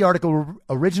that's what the article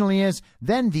originally is.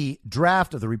 Then the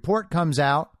draft of the report comes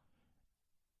out.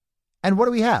 And what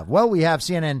do we have? Well, we have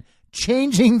CNN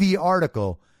changing the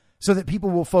article so that people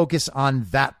will focus on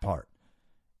that part.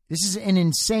 This is an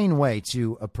insane way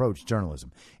to approach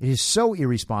journalism. It is so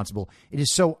irresponsible. It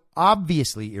is so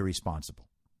obviously irresponsible.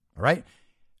 All right.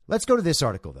 Let's go to this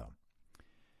article, though.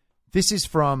 This is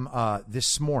from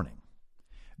this morning.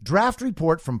 Draft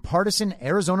report from partisan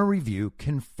Arizona Review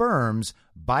confirms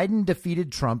Biden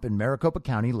defeated Trump in Maricopa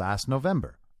County last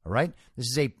November. All right.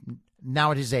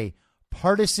 Now it is a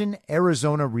partisan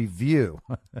Arizona Review.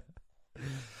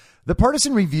 The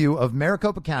partisan review of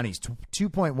Maricopa County's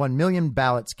 2.1 million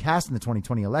ballots cast in the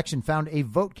 2020 election found a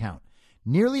vote count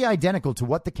nearly identical to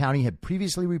what the county had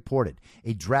previously reported.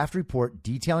 A draft report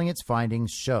detailing its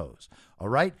findings shows. All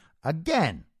right.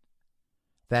 Again,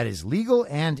 that is legal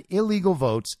and illegal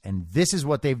votes, and this is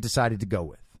what they've decided to go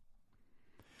with.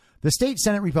 The state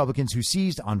Senate Republicans who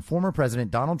seized on former President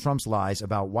Donald Trump's lies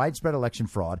about widespread election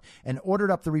fraud and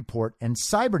ordered up the report, and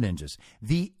Cyber Ninjas,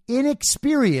 the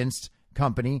inexperienced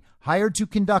company hired to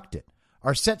conduct it,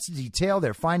 are set to detail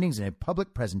their findings in a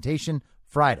public presentation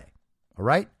Friday. All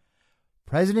right.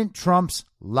 President Trump's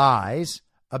lies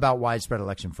about widespread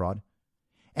election fraud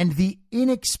and the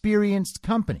inexperienced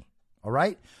company. All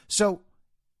right. So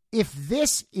if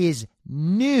this is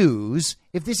news,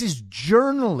 if this is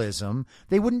journalism,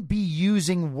 they wouldn't be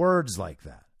using words like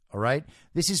that. All right.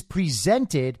 This is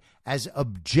presented as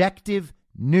objective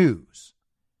news.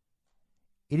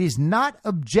 It is not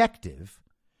objective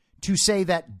to say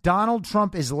that Donald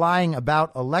Trump is lying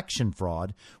about election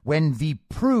fraud when the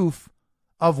proof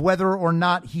of whether or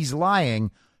not he's lying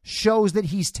shows that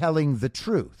he's telling the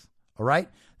truth. All right.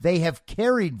 They have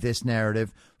carried this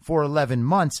narrative for 11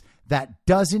 months. That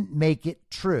doesn't make it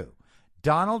true.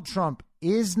 Donald Trump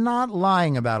is not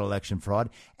lying about election fraud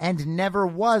and never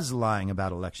was lying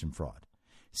about election fraud.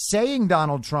 Saying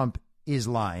Donald Trump is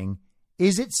lying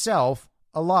is itself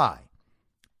a lie.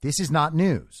 This is not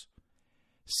news.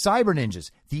 Cyber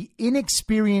Ninjas, the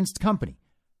inexperienced company,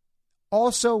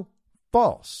 also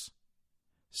false.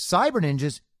 Cyber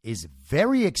Ninjas is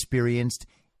very experienced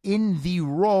in the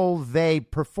role they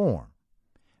perform.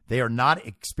 They are not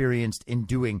experienced in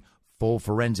doing full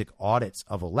forensic audits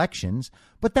of elections,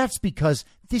 but that's because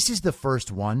this is the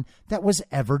first one that was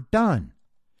ever done.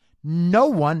 No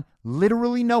one,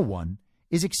 literally no one,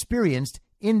 is experienced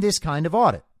in this kind of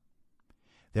audit.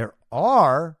 There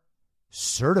are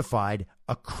certified,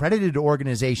 accredited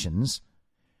organizations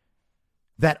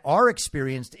that are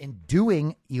experienced in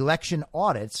doing election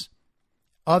audits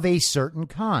of a certain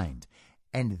kind.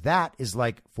 And that is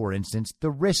like, for instance, the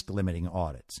risk limiting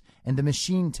audits and the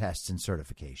machine tests and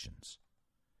certifications.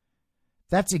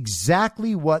 That's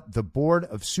exactly what the Board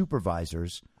of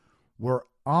Supervisors were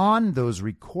on those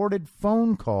recorded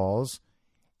phone calls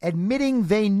admitting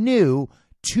they knew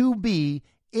to be,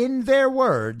 in their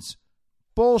words,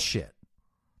 bullshit.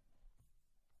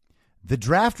 The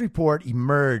draft report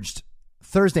emerged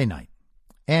Thursday night,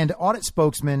 and audit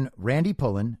spokesman Randy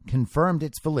Pullen confirmed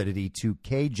its validity to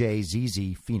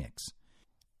KJZZ Phoenix.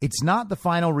 It's not the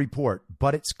final report,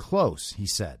 but it's close, he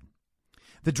said.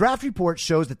 The draft report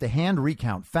shows that the hand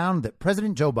recount found that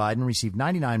President Joe Biden received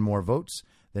 99 more votes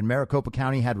than Maricopa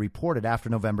County had reported after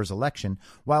November's election,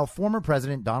 while former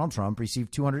President Donald Trump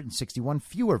received 261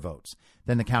 fewer votes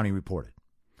than the county reported.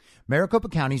 Maricopa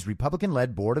County's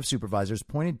Republican-led Board of Supervisors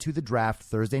pointed to the draft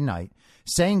Thursday night,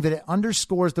 saying that it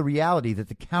underscores the reality that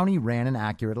the county ran an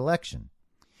accurate election.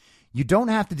 You don't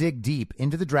have to dig deep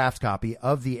into the draft copy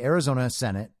of the Arizona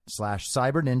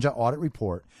Senate/Cyber Ninja audit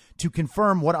report to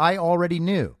confirm what I already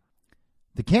knew.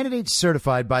 The candidates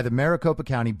certified by the Maricopa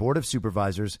County Board of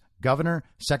Supervisors, Governor,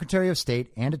 Secretary of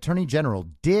State, and Attorney General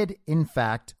did, in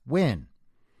fact, win.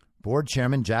 Board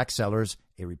Chairman Jack Sellers,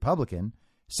 a Republican,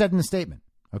 said in the statement.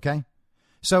 Okay?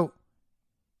 So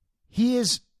he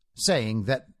is saying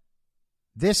that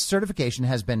this certification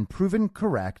has been proven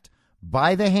correct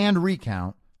by the hand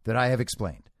recount that I have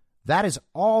explained. That is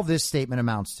all this statement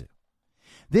amounts to.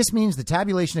 This means the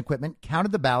tabulation equipment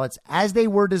counted the ballots as they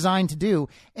were designed to do,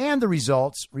 and the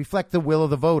results reflect the will of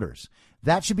the voters.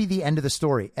 That should be the end of the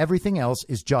story. Everything else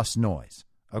is just noise.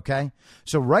 Okay?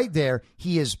 So right there,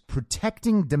 he is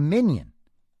protecting Dominion.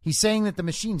 He's saying that the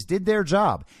machines did their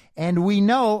job. And we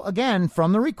know, again,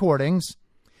 from the recordings,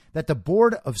 that the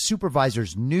Board of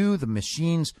Supervisors knew the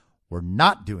machines were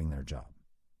not doing their job.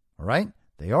 All right?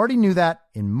 They already knew that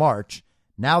in March.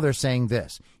 Now they're saying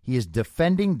this. He is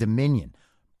defending Dominion.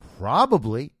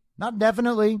 Probably, not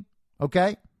definitely,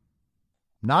 okay?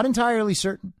 Not entirely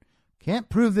certain. Can't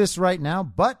prove this right now,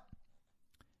 but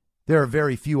there are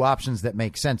very few options that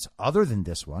make sense other than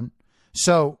this one.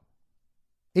 So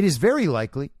it is very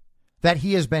likely that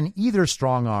he has been either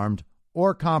strong-armed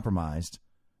or compromised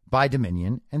by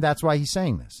Dominion, and that's why he's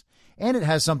saying this. And it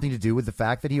has something to do with the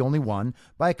fact that he only won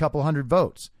by a couple hundred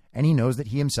votes, and he knows that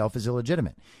he himself is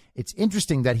illegitimate. It's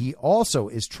interesting that he also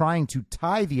is trying to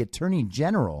tie the Attorney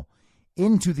General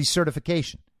into the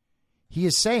certification. He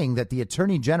is saying that the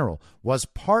Attorney General was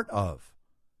part of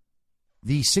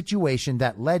the situation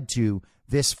that led to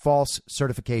this false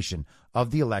certification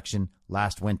of the election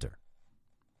last winter.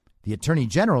 The Attorney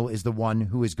General is the one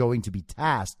who is going to be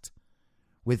tasked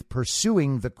with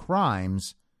pursuing the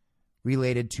crimes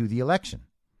related to the election.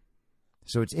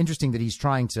 So it's interesting that he's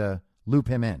trying to loop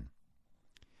him in.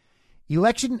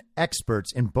 Election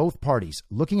experts in both parties,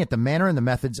 looking at the manner and the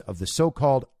methods of the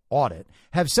so-called audit,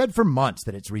 have said for months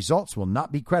that its results will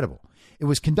not be credible. It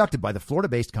was conducted by the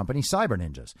Florida-based company Cyber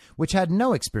Ninjas, which had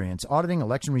no experience auditing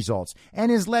election results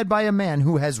and is led by a man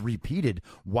who has repeated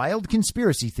wild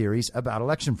conspiracy theories about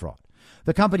election fraud.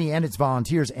 The company and its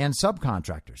volunteers and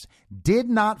subcontractors did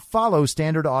not follow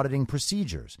standard auditing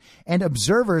procedures, and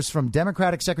observers from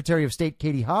Democratic Secretary of State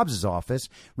Katie Hobbs' office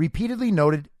repeatedly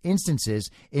noted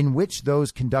instances in which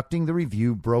those conducting the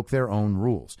review broke their own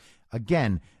rules.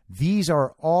 Again, these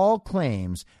are all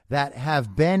claims that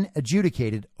have been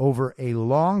adjudicated over a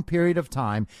long period of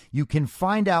time. You can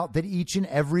find out that each and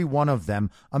every one of them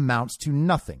amounts to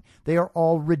nothing. They are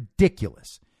all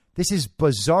ridiculous. This is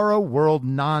bizarro world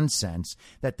nonsense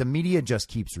that the media just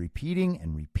keeps repeating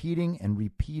and repeating and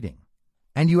repeating.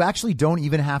 And you actually don't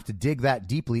even have to dig that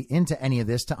deeply into any of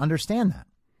this to understand that.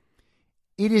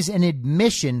 It is an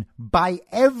admission by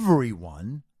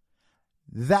everyone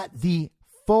that the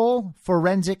full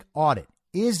forensic audit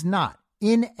is not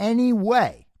in any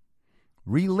way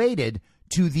related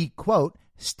to the, quote,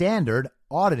 standard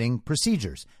auditing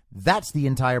procedures. That's the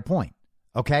entire point.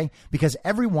 Okay, because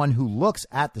everyone who looks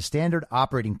at the standard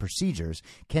operating procedures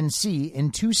can see in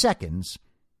 2 seconds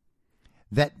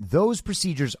that those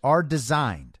procedures are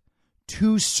designed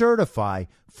to certify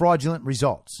fraudulent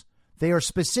results. They are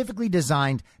specifically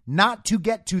designed not to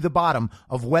get to the bottom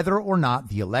of whether or not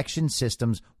the election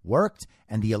systems worked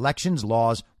and the elections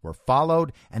laws were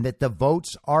followed and that the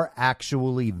votes are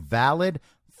actually valid,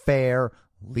 fair,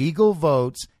 legal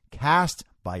votes cast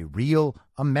by real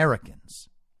Americans.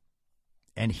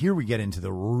 And here we get into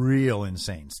the real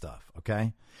insane stuff,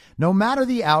 okay? No matter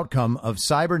the outcome of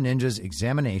Cyber Ninja's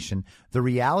examination, the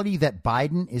reality that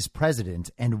Biden is president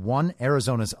and won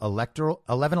Arizona's 11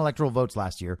 electoral votes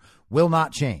last year will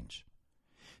not change.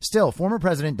 Still, former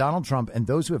President Donald Trump and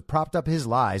those who have propped up his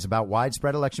lies about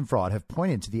widespread election fraud have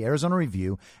pointed to the Arizona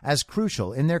review as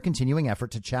crucial in their continuing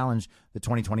effort to challenge the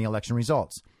 2020 election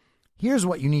results. Here's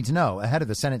what you need to know ahead of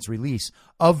the Senate's release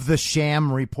of the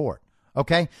sham report.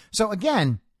 Okay, so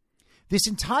again, this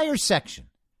entire section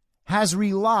has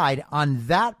relied on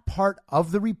that part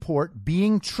of the report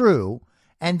being true,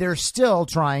 and they're still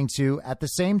trying to, at the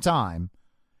same time,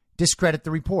 discredit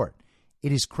the report.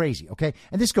 It is crazy, okay?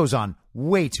 And this goes on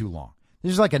way too long.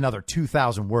 There's like another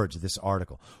 2,000 words of this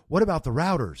article. What about the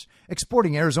routers?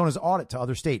 Exporting Arizona's audit to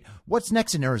other state. What's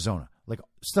next in Arizona? Like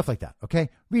stuff like that, okay?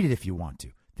 Read it if you want to.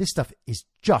 This stuff is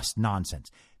just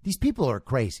nonsense. These people are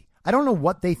crazy. I don't know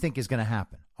what they think is going to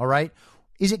happen, all right?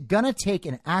 Is it going to take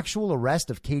an actual arrest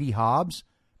of Katie Hobbs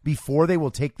before they will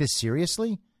take this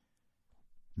seriously?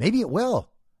 Maybe it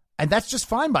will. And that's just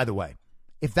fine, by the way.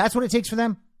 If that's what it takes for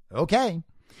them, okay.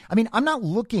 I mean, I'm not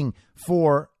looking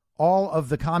for all of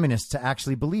the communists to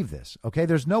actually believe this, okay?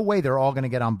 There's no way they're all going to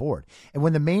get on board. And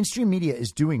when the mainstream media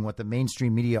is doing what the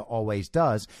mainstream media always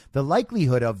does, the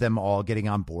likelihood of them all getting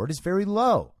on board is very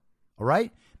low, all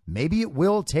right? Maybe it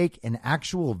will take an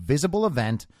actual visible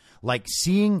event like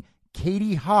seeing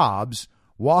Katie Hobbs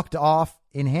walked off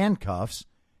in handcuffs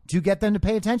to get them to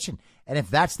pay attention. And if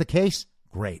that's the case,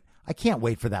 great. I can't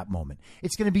wait for that moment.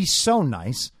 It's going to be so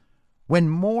nice when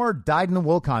more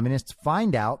dyed-in-the-wool communists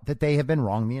find out that they have been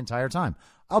wrong the entire time.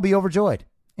 I'll be overjoyed.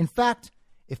 In fact,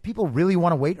 if people really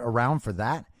want to wait around for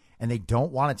that and they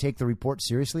don't want to take the report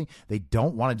seriously, they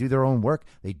don't want to do their own work,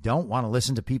 they don't want to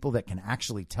listen to people that can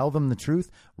actually tell them the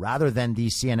truth rather than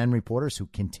these CNN reporters who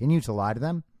continue to lie to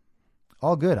them,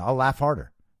 all good. I'll laugh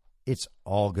harder. It's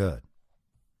all good.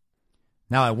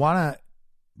 Now, I want to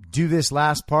do this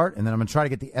last part, and then I'm going to try to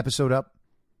get the episode up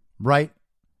right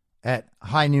at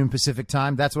high noon Pacific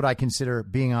time. That's what I consider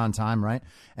being on time, right?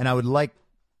 And I would like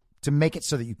to make it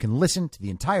so that you can listen to the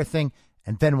entire thing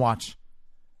and then watch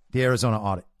the Arizona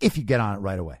audit if you get on it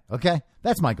right away, okay?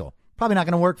 That's my goal. Probably not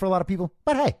going to work for a lot of people,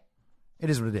 but hey, it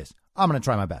is what it is. I'm going to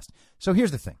try my best. So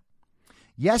here's the thing.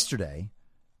 Yesterday,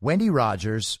 Wendy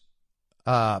Rogers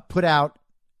put out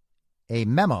a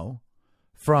memo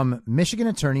from Michigan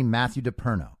attorney Matthew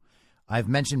DePerno. I've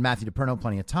mentioned Matthew DePerno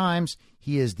plenty of times.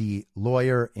 He is the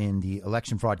lawyer in the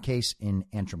election fraud case in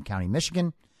Antrim County,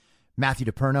 Michigan. Matthew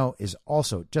DePerno is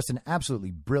also just an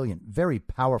absolutely brilliant, very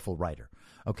powerful writer.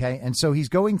 Okay. And so he's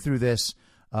going through this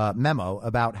memo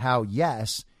about how,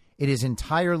 yes, it is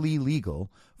entirely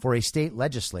legal for a state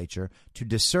legislature to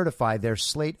decertify their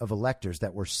slate of electors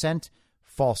that were sent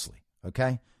falsely.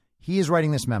 Okay. He is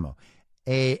writing this memo.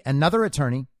 Another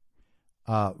attorney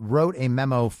wrote a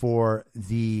memo for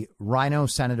the Rhino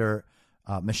Senator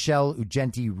Michelle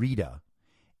Ugenti-Rita,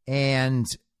 and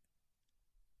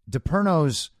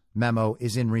DePerno's memo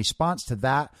is in response to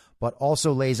that, but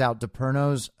also lays out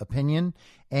DePerno's opinion.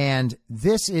 And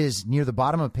this is near the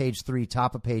bottom of page 3,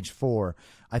 top of page 4.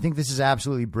 I think this is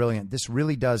absolutely brilliant. This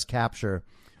really does capture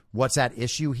what's at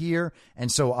issue here.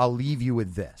 And so I'll leave you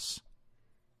with this.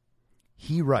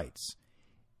 He writes,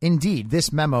 indeed,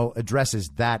 this memo addresses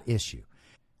that issue,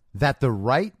 that the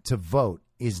right to vote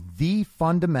is the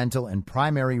fundamental and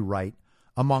primary right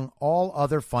among all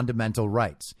other fundamental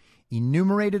rights,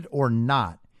 enumerated or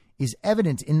not, is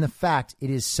evident in the fact it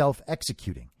is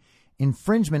self-executing.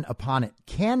 Infringement upon it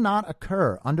cannot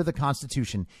occur under the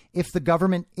Constitution if the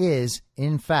government is,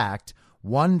 in fact,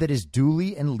 one that is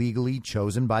duly and legally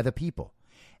chosen by the people.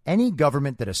 Any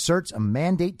government that asserts a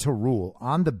mandate to rule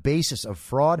on the basis of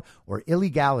fraud or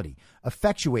illegality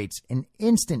effectuates an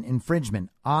instant infringement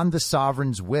on the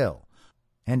sovereign's will,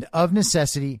 and of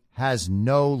necessity has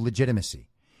no legitimacy.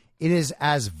 It is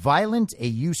as violent a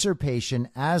usurpation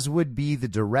as would be the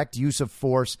direct use of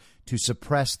force to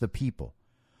suppress the people.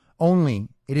 Only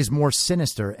it is more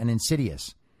sinister and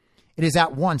insidious. It is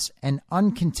at once an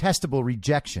uncontestable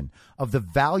rejection of the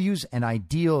values and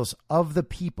ideals of the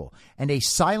people and a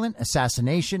silent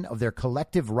assassination of their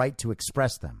collective right to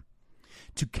express them.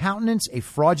 To countenance a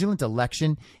fraudulent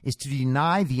election is to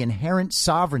deny the inherent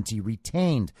sovereignty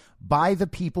retained by the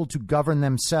people to govern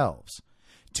themselves.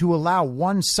 To allow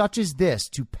one such as this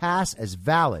to pass as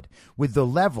valid with the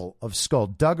level of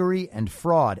skullduggery and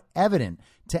fraud evident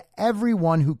to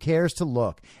everyone who cares to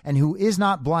look and who is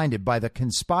not blinded by the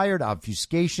conspired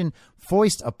obfuscation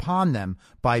foisted upon them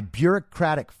by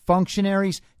bureaucratic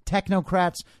functionaries,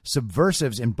 technocrats,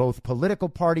 subversives in both political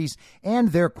parties and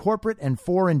their corporate and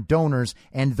foreign donors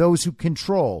and those who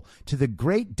control, to the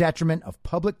great detriment of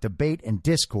public debate and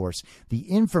discourse, the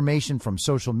information from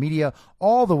social media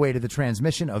all the way to the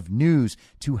transmission of news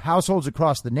to households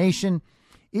across the nation,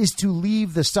 is to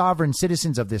leave the sovereign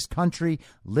citizens of this country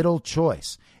little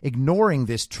choice. Ignoring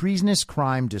this treasonous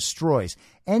crime destroys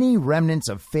any remnants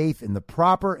of faith in the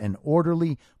proper and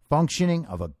orderly functioning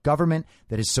of a government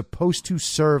that is supposed to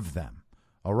serve them.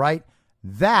 All right?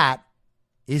 That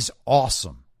is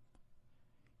awesome.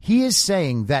 He is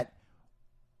saying that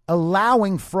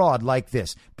allowing fraud like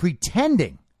this,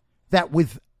 pretending that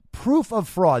with proof of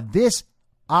fraud this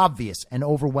obvious and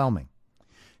overwhelming,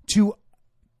 to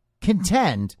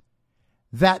contend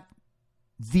that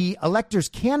the electors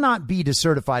cannot be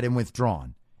decertified and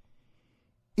withdrawn,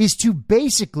 is to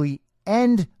basically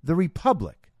end the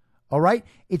republic. All right?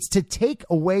 It's to take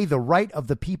away the right of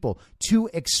the people to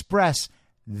express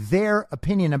their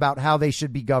opinion about how they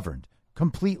should be governed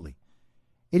completely.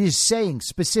 It is saying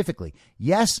specifically,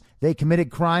 yes, they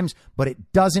committed crimes, but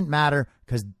it doesn't matter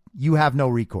because you have no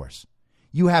recourse.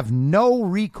 You have no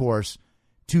recourse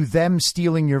to them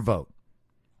stealing your vote.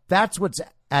 That's what's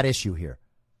at issue here.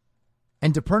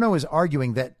 And DePerno is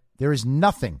arguing that there is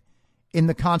nothing in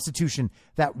the Constitution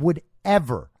that would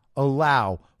ever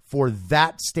allow for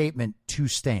that statement to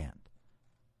stand.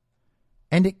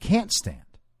 And it can't stand.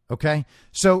 Okay?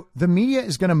 So the media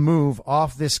is going to move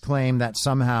off this claim that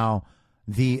somehow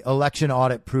the election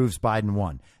audit proves Biden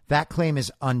won. That claim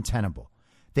is untenable.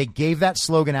 They gave that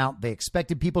slogan out. They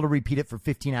expected people to repeat it for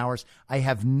 15 hours. I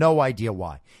have no idea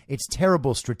why. It's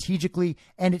terrible strategically,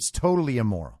 and it's totally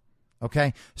immoral.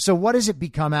 Okay? So what does it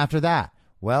become after that?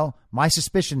 Well, my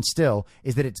suspicion still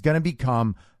is that it's going to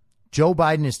become Joe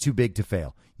Biden is too big to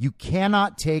fail. You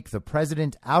cannot take the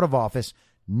president out of office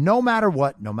no matter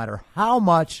what, no matter how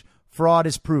much fraud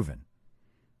is proven,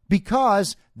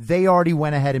 because they already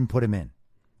went ahead and put him in.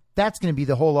 That's going to be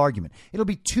the whole argument. It'll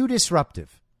be too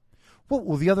disruptive. What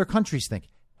will the other countries think?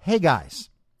 Hey, guys,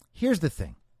 here's the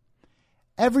thing.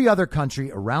 Every other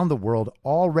country around the world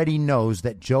already knows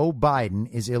that Joe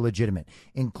Biden is illegitimate,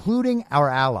 including our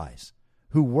allies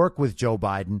who work with Joe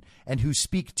Biden and who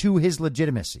speak to his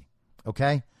legitimacy.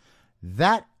 Okay?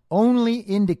 That only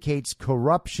indicates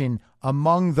corruption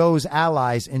among those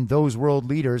allies and those world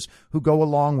leaders who go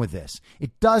along with this.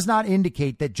 It does not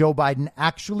indicate that Joe Biden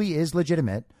actually is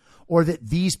legitimate or that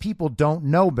these people don't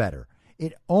know better.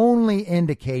 It only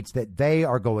indicates that they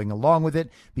are going along with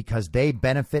it because they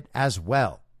benefit as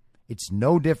well. It's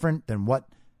no different than what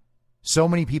so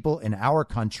many people in our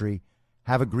country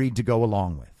have agreed to go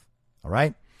along with. All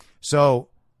right? So,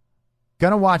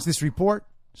 gonna watch this report.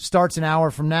 Starts an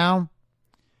hour from now.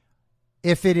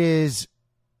 If it is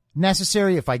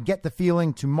necessary, if I get the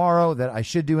feeling tomorrow that I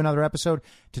should do another episode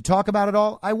to talk about it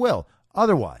all, I will.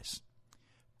 Otherwise,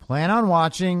 plan on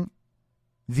watching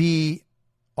the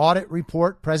audit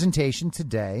report presentation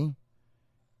today.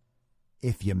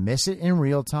 If you miss it in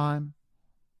real time,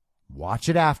 watch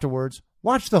it afterwards.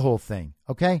 Watch the whole thing,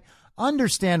 okay?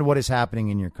 Understand what is happening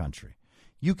in your country.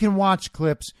 You can watch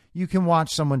clips. You can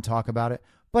watch someone talk about it,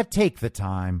 but take the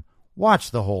time. Watch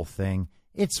the whole thing.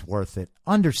 It's worth it.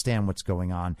 Understand what's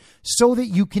going on so that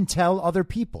you can tell other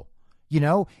people. You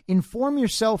know, inform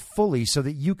yourself fully so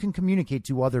that you can communicate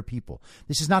to other people.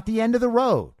 This is not the end of the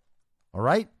road. All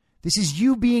right? This is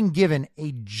you being given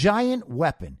a giant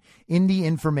weapon in the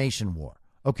information war.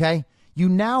 Okay? You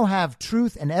now have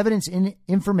truth and evidence in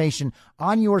information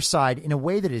on your side in a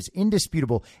way that is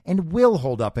indisputable and will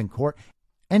hold up in court.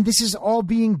 And this is all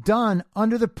being done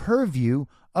under the purview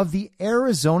of the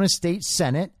Arizona State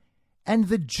Senate and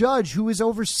the judge who is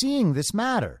overseeing this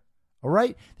matter. All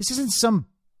right? This isn't some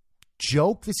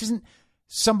joke. This isn't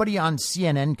somebody on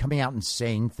CNN coming out and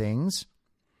saying things.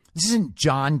 This isn't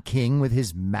John King with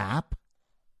his map.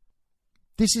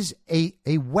 This is a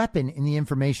weapon in the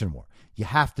information war. You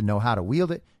have to know how to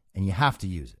wield it, and you have to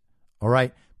use it. All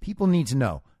right? People need to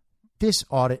know this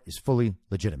audit is fully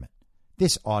legitimate.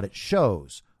 This audit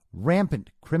shows rampant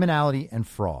criminality and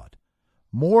fraud,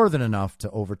 more than enough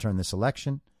to overturn this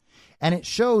election. And it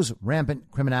shows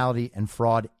rampant criminality and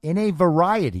fraud in a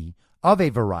variety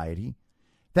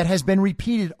that has been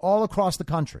repeated all across the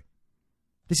country.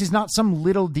 This is not some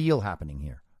little deal happening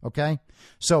here, okay?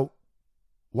 So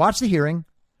watch the hearing.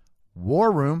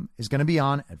 War Room is going to be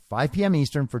on at 5 p.m.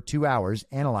 Eastern for 2 hours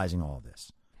analyzing all of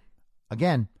this.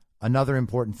 Again, another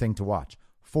important thing to watch,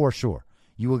 for sure.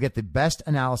 You will get the best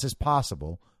analysis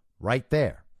possible right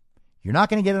there. You're not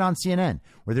going to get it on CNN,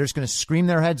 where they're just going to scream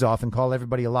their heads off and call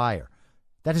everybody a liar.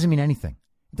 That doesn't mean anything.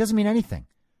 It doesn't mean anything.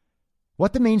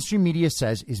 What the mainstream media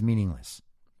says is meaningless.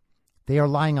 They are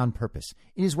lying on purpose.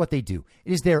 It is what they do.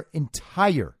 It is their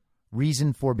entire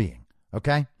reason for being.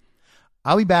 Okay?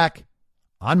 I'll be back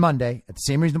on Monday at the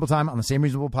same reasonable time on the Same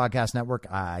Reasonable Podcast Network.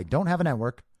 I don't have a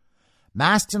network.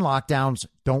 Masks and lockdowns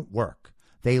don't work.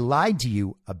 They lied to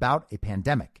you about a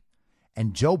pandemic.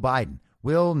 And Joe Biden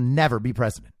will never be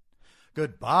president.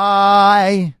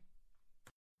 Goodbye.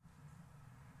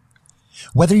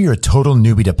 Whether you're a total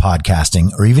newbie to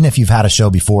podcasting or even if you've had a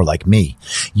show before like me,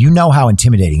 you know how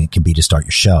intimidating it can be to start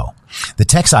your show. The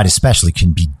tech side especially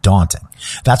can be daunting.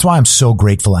 That's why I'm so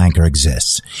grateful Anchor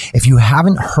exists. If you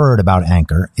haven't heard about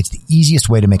Anchor, it's the easiest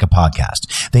way to make a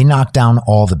podcast. They knock down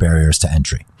all the barriers to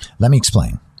entry. Let me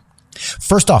explain.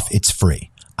 First off, it's free.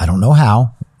 I don't know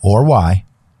how or why,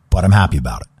 but I'm happy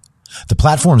about it. The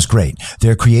platform's great.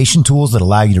 There are creation tools that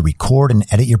allow you to record and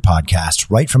edit your podcast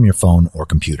right from your phone or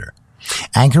computer.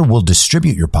 Anchor will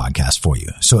distribute your podcast for you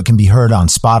so it can be heard on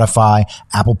Spotify,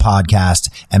 Apple Podcasts,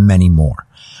 and many more.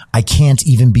 I can't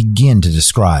even begin to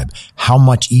describe how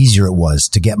much easier it was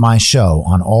to get my show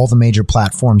on all the major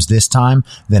platforms this time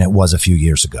than it was a few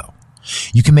years ago.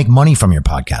 You can make money from your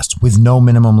podcast with no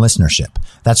minimum listenership.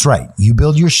 That's right. You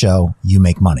build your show, you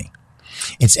make money.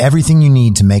 It's everything you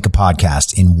need to make a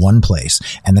podcast in one place,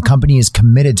 and the company is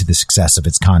committed to the success of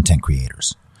its content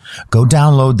creators. Go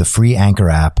download the free Anchor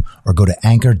app or go to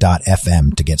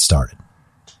anchor.fm to get started.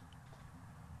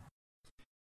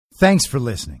 Thanks for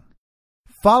listening.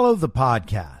 Follow the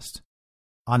podcast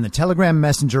on the Telegram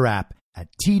Messenger app at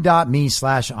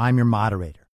t.me/I'm your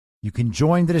moderator. You can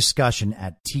join the discussion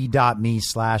at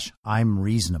t.me/I'm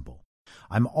reasonable.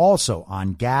 I'm also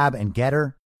on Gab and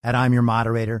Getter at I'm your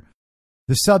moderator.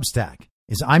 The Substack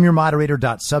is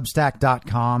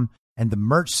imyourmoderator.substack.com and the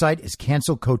merch site is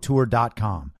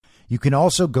cancelcouture.com. You can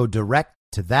also go direct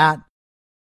to that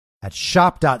at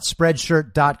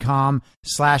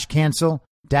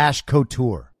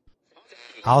shop.spreadshirt.com/cancel-couture.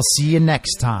 I'll see you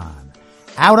next time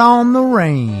out on the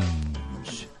range.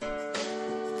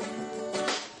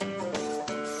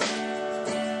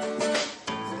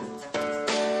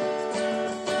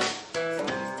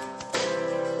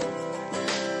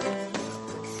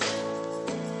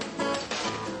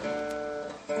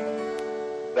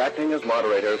 Acting as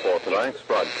moderator for tonight's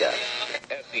broadcast.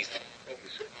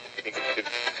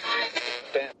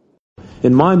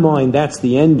 In my mind, that's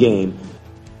the end game.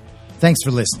 Thanks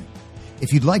for listening.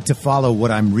 If you'd like to follow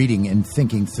what I'm reading and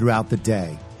thinking throughout the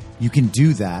day, you can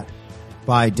do that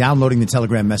by downloading the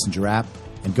Telegram Messenger app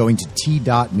and going to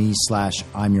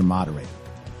t.me/I'm your moderator.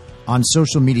 On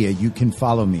social media, you can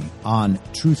follow me on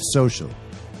Truth Social,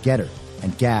 Getter,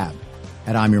 and Gab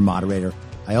at I'm your moderator.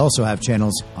 I also have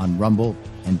channels on Rumble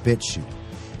and BitChute.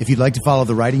 If you'd like to follow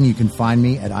the writing, you can find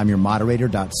me at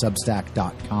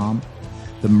imyourmoderator.substack.com.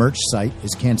 The merch site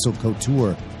is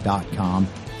cancelcouture.com,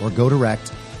 or go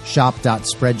direct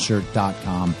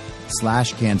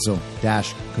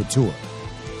shop.spreadshirt.com/cancel-couture.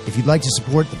 If you'd like to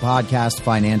support the podcast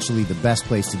financially, the best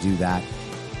place to do that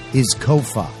is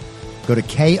Ko-Fi. Go to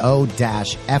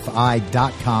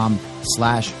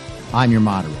ko-fi.com/I'm your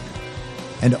moderator.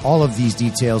 And all of these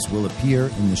details will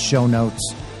appear in the show notes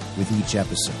with each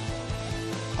episode.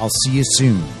 I'll see you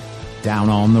soon down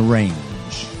on the range.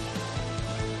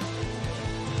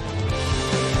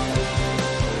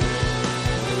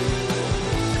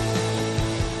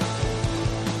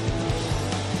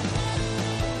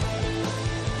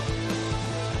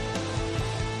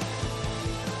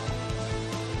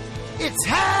 It's